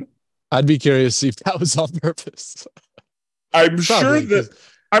one. I'd be curious to see if that was on purpose. I'm sure Probably, that because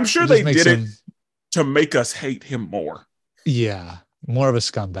I'm it sure they just makes did it him, to make us hate him more. yeah, more of a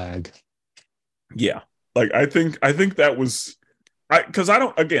scumbag. Yeah, like I think that was because I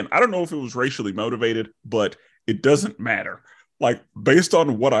don't know if it was racially motivated, but it doesn't matter. Like based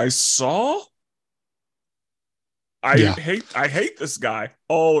on what I saw, Yeah. I hate this guy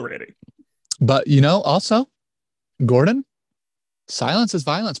already. But, also, Gordon, silence is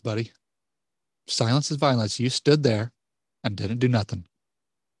violence, buddy. Silence is violence. You stood there and didn't do nothing.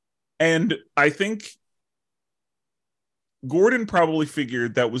 And I think Gordon probably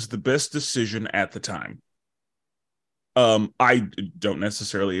figured that was the best decision at the time. I don't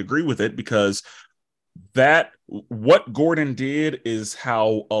necessarily agree with it because that what Gordon did is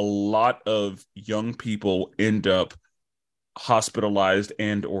how a lot of young people end up hospitalized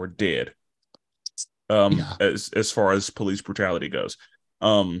and or dead. Yeah. As far as police brutality goes.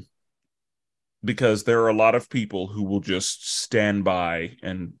 Um, because there are a lot of people who will just stand by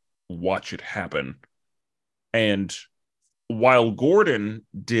and watch it happen. And while Gordon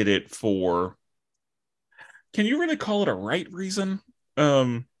did it for, can you really call it a right reason?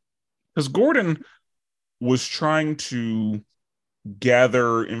 Because Gordon was trying to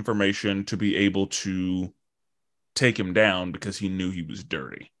gather information to be able to take him down because he knew he was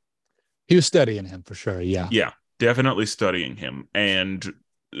dirty. He was studying him for sure. Yeah. Yeah, definitely studying him. And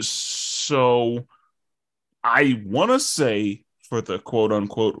so I want to say for the quote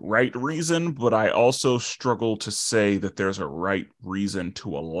unquote right reason, but I also struggle to say that there's a right reason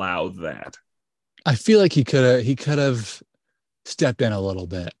to allow that. I feel like he could have stepped in a little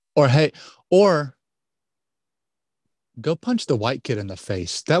bit. Or hey, or go punch the white kid in the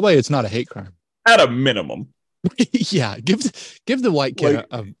face. That way it's not a hate crime. At a minimum. Yeah, give the white kid Like,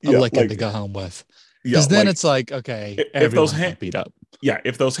 a yeah, licking to go home with. yeah, Because then like it's like, okay, if those everyone hands, got beat up. yeah,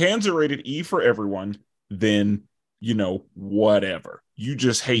 if those hands are rated E for everyone, then whatever. You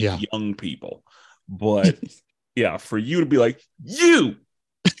just hate Yeah. young people. But yeah, for you to be like, you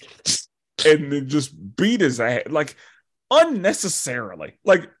and then just beat his ass like unnecessarily.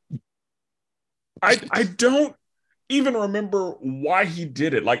 Like I don't even remember why he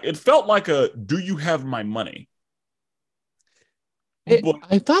did it. Like it felt like a do you have my money? But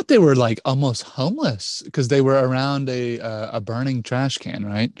I thought they were like almost homeless because they were around a burning trash can,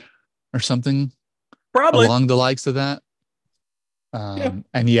 right? Or something probably, along the likes of that. yeah.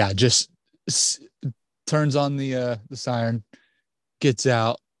 And yeah, just s- turns on the siren, gets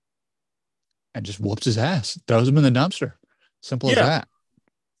out, and just whoops his ass, throws him in the dumpster. Simple as Yeah. that.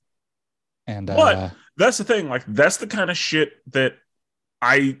 And But that's the thing, like that's the kind of shit that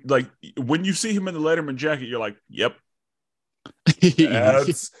I like when you see him in the Letterman jacket, you're like, yep,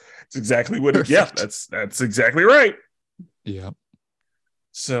 that's exactly what it yeah, perfect. that's exactly right. Yeah.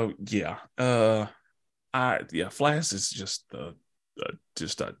 So yeah, Flash is just a He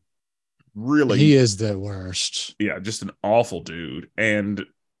really is the worst. yeah, just an awful dude. And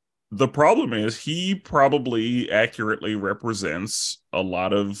the problem is he probably accurately represents a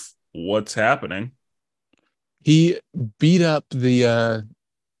lot of what's happening. He beat up the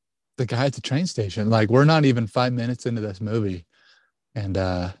guy at the train station. Like we're not even 5 minutes into this movie. And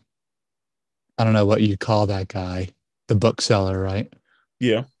I don't know what you call that guy, the bookseller, right?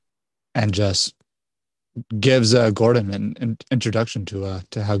 Yeah. And just gives Gordon an introduction to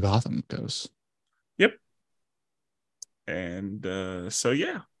how Gotham goes. Yep. And so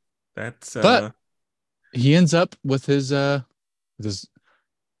yeah, that's But he ends up with his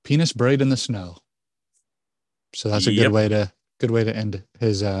penis buried in the snow. So that's a yep. good way to end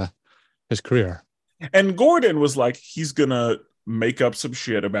his career. And Gordon was like, he's gonna make up some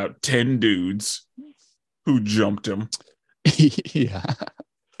shit about 10 dudes who jumped him. Yeah.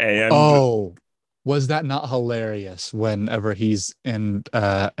 And Oh, was that not hilarious whenever he's in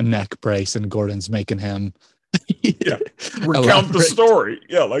a neck brace and Gordon's making him yeah, recount the elaborate? story.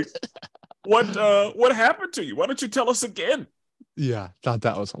 Yeah, like what happened to you? Why don't you tell us again? Yeah, thought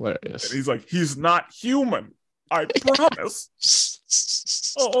that was And hilarious. he's like, he's not human. I promise.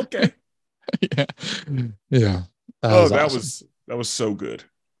 Oh, okay. Yeah. Yeah. That Oh, was awesome. that was so good.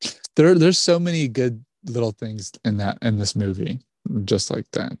 There's so many good little things in this movie, just like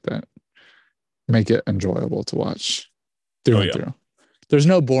that make it enjoyable to watch through Oh and yeah, through. There's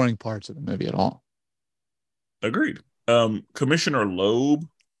no boring parts of the movie at all. agreed. Commissioner Loeb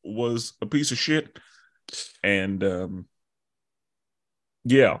was a piece of shit, and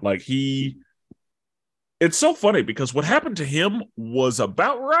yeah, like he. It's so funny because what happened to him was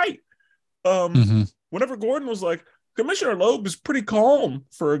about right. Um, Hmm. Whenever Gordon was like, Commissioner Loeb is pretty calm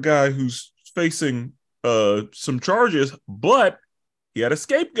for a guy who's facing some charges, but he had a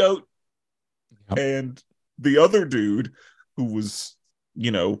scapegoat, Yep. and the other dude who was,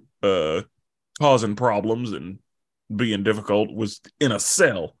 you know, causing problems and being difficult was in a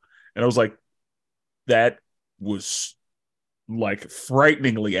cell. And I was like, that was like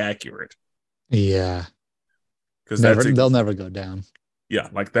frighteningly accurate Yeah. because Never, they'll never go down. yeah,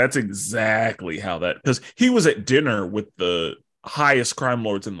 like that's exactly how that because he was at dinner with the highest crime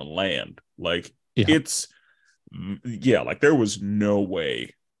lords in the land. Like Yeah. it's yeah, like there was no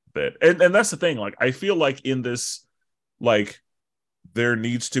way that and that's the thing. Like I feel like in this, like there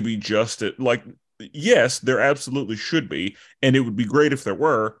needs to be justice. Like yes, there absolutely should be, and it would be great if there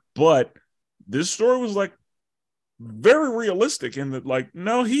were, but this story was like very realistic in that like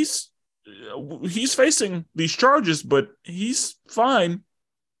no, he's facing these charges, but he's fine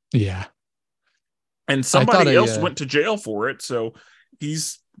Yeah. and I thought somebody I, else went to jail for it, so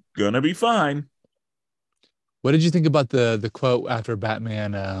he's gonna be fine. what did you think about the quote after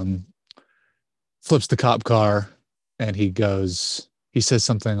Batman flips the cop car and he says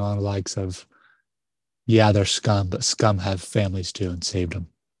something on the likes of, yeah, they're scum, but scum have families too and saved them.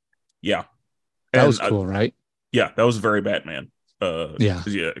 Yeah, That and was cool, right? yeah, that was very Batman. Yeah.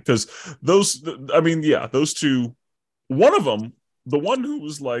 Yeah, because those, I mean, yeah, those two. One of them, the one who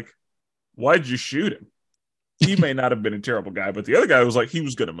was like, "Why'd you shoot him?" He may not have been a terrible guy, but the other guy was like, he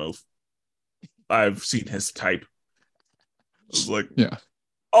was gonna move. I've seen his type. I was like, Yeah.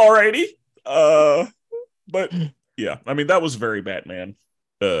 "Alrighty," uh, but yeah, I mean, that was very Batman.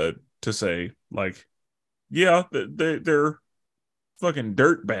 To say like, yeah, they're fucking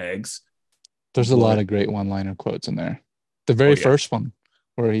dirt bags, There's a lot but of great one-liner quotes in there. The oh very yeah, first one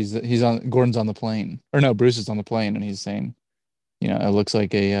where he's on Gordon's on the plane. Or no, Bruce is on the plane and he's saying, it looks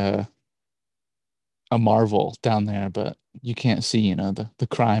like a marvel down there, but you can't see, the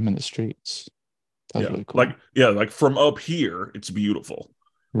crime in the streets. That was really cool. like from up here, it's beautiful.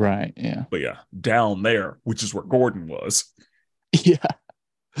 Right. Yeah. But yeah, down there, which is where Gordon was. Yeah.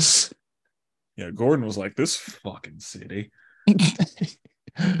 Yeah, Gordon was like, this fucking city. On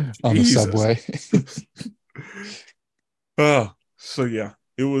the Jesus. subway. So yeah,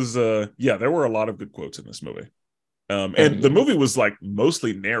 it was yeah, there were a lot of good quotes in this movie. Oh And the yeah. movie was like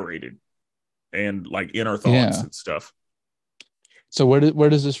mostly narrated and like inner thoughts Yeah. and stuff. So where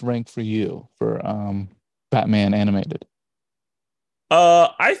does this rank for you for Batman animated?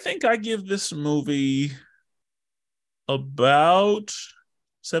 I think I give this movie about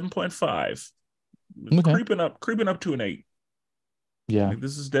 7.5. Okay. Creeping up to an 8. Yeah. Like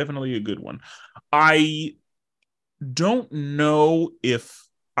this is definitely a good one. I don't know if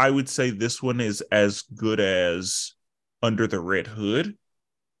I would say this one is as good as Under the Red Hood,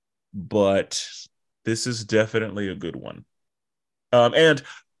 but this is definitely a good one. And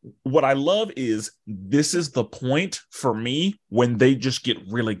what I love is this is the point for me when they just get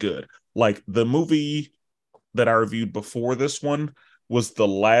really good. Like the movie that I reviewed before this one was the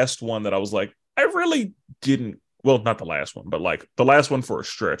last one that I was like, I really didn't. Well, not the last one, but like the last one for a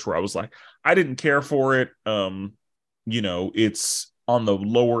stretch where I was like, I didn't care for it. It's on the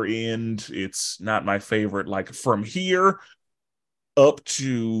lower end. It's not my favorite. Like from here up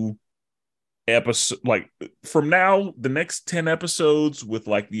to episode, like from now, the next 10 episodes with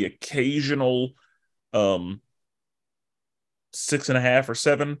like the occasional um 6.5 or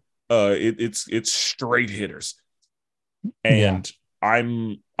 7, it's straight hitters. Yeah.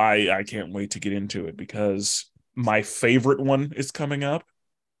 And I can't wait to get into it because my favorite one is coming up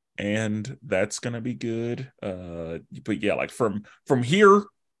and that's gonna be good. But yeah, like from here,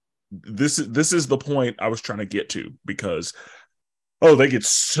 this is the point I was trying to get to because oh, they get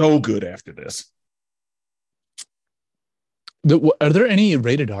so good after this. Are there any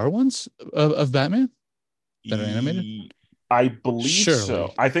rated R ones of Batman that are animated? I believe so.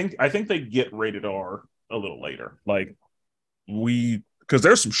 Surely. I think they get rated R a little later. Like we because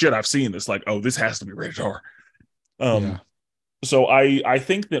there's some shit I've seen that's like, oh, this has to be rated R. Um, Yeah. So I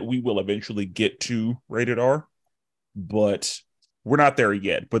think that we will eventually get to rated R, but we're not there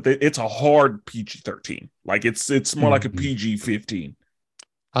yet. But it's a hard PG-13. Like it's more like a Mhm. PG-15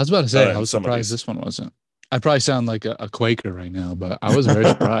 I was about to say, I in was some of surprised these. this one wasn't. I probably sound like a Quaker right now, but I was very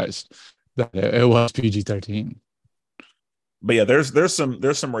surprised that it was PG-13. But yeah, there's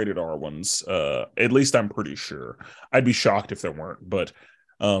some rated R ones. At least I'm pretty sure. I'd be shocked if there weren't. But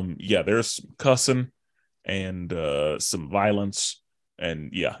yeah, there's cussing and some violence,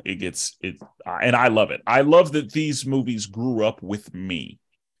 and yeah, it gets it, and I love it. I love that these movies grew up with me,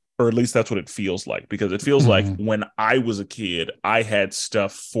 or at least that's what it feels like, because it feels like Hmm. when I was a kid, I had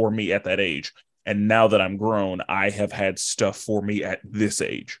stuff for me at that age, and now that I'm grown, I have had stuff for me at this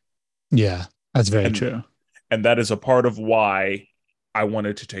age, Yeah, that's very and true. and that is a part of why I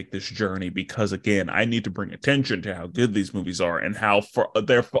wanted to take this journey, because again, I need to bring attention to how good these movies are and how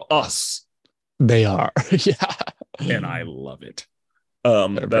they're for us, They are. Yeah. and I love it. They're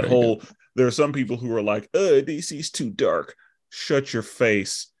That very good. whole There are some people who are like, DC's too dark. Shut your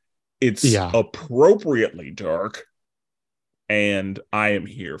face. It's Yeah. appropriately dark, and I am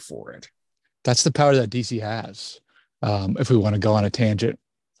here for it. That's the power that DC has. If we want to go on a tangent,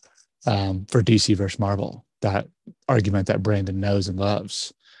 for DC versus Marvel, that argument that Brandon knows and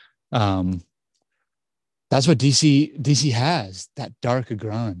loves. Um, that's what DC has, that dark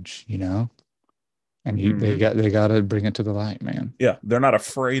grunge, and Mm-hmm. they got to bring it to the light, man. Yeah, they're not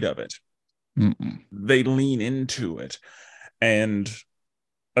afraid of it. Mm-mm. They lean into it, and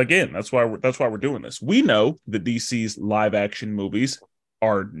again, that's why we're doing this. We know that DC's live action movies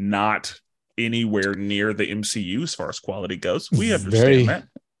are not anywhere near the MCU as far as quality goes. We understand Very that.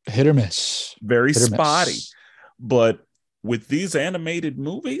 hit or miss, Very hit or spotty. miss. But with these animated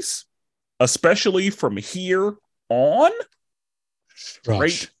movies, especially from here on, straight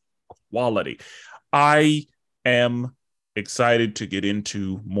Rush. quality. I am excited to get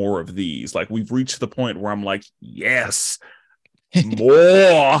into more of these. Like, we've reached the point where I'm like, yes,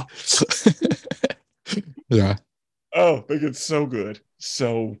 more. Yeah. Oh, they get so good.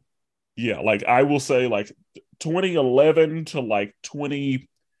 So yeah, like I will say, like 2011 to like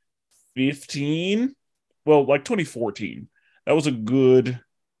 2015. Well, like 2014. That was a good,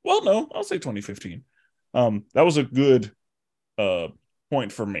 well, no, I'll say 2015. That was a good uh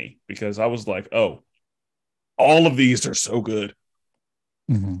point for me, because I was like, oh, all of these are so good.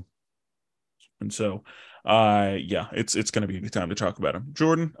 Mhm. And so yeah, it's gonna be a good time to talk about them.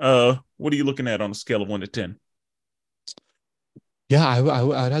 Jordan, what are you looking at on a scale of Yeah,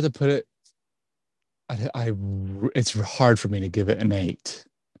 I'd have to put it. It's hard for me to give it an 8,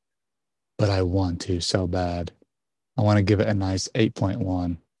 but I want to so bad. I want to give it a nice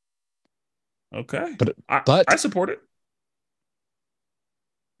 8.1, 10? Okay. but I but support it.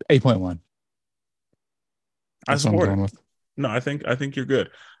 8.1. I That's what I'm support it. going with. No, I think you're good.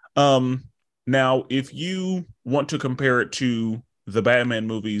 Um, Now, if you want to compare it to the Batman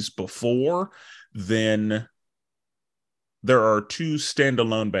movies before, then there are two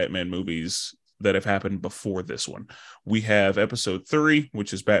standalone Batman movies that have happened before this one. We have episode 3,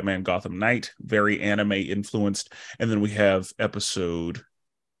 which is Batman Gotham Knight, very anime influenced, and then we have episode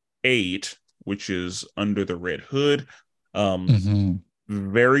 8, which is Under the Red Hood. Um, Hmm.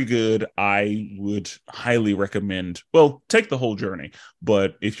 very good. I would highly recommend, well, take the whole journey.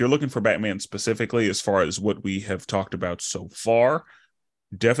 But if you're looking for Batman specifically, as far as what we have talked about so far,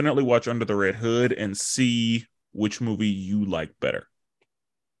 definitely watch Under the Red Hood and see which movie you like better.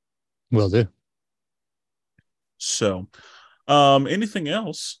 Will do. So, anything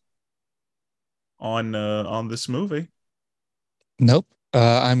else on this movie? Nope.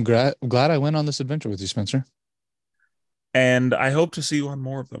 I'm glad I went on this adventure with you, Spencer. And I hope to see you on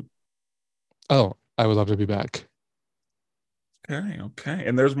more of them. Oh, I would love to be back. Okay, okay.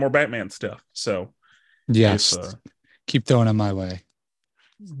 And there's more Batman stuff. So, if Yes. Keep throwing them my way.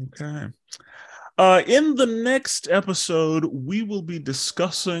 okay. In the next episode, we will be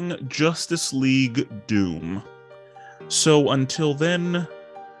discussing Justice League Doom. So until then,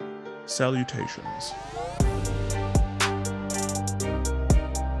 salutations.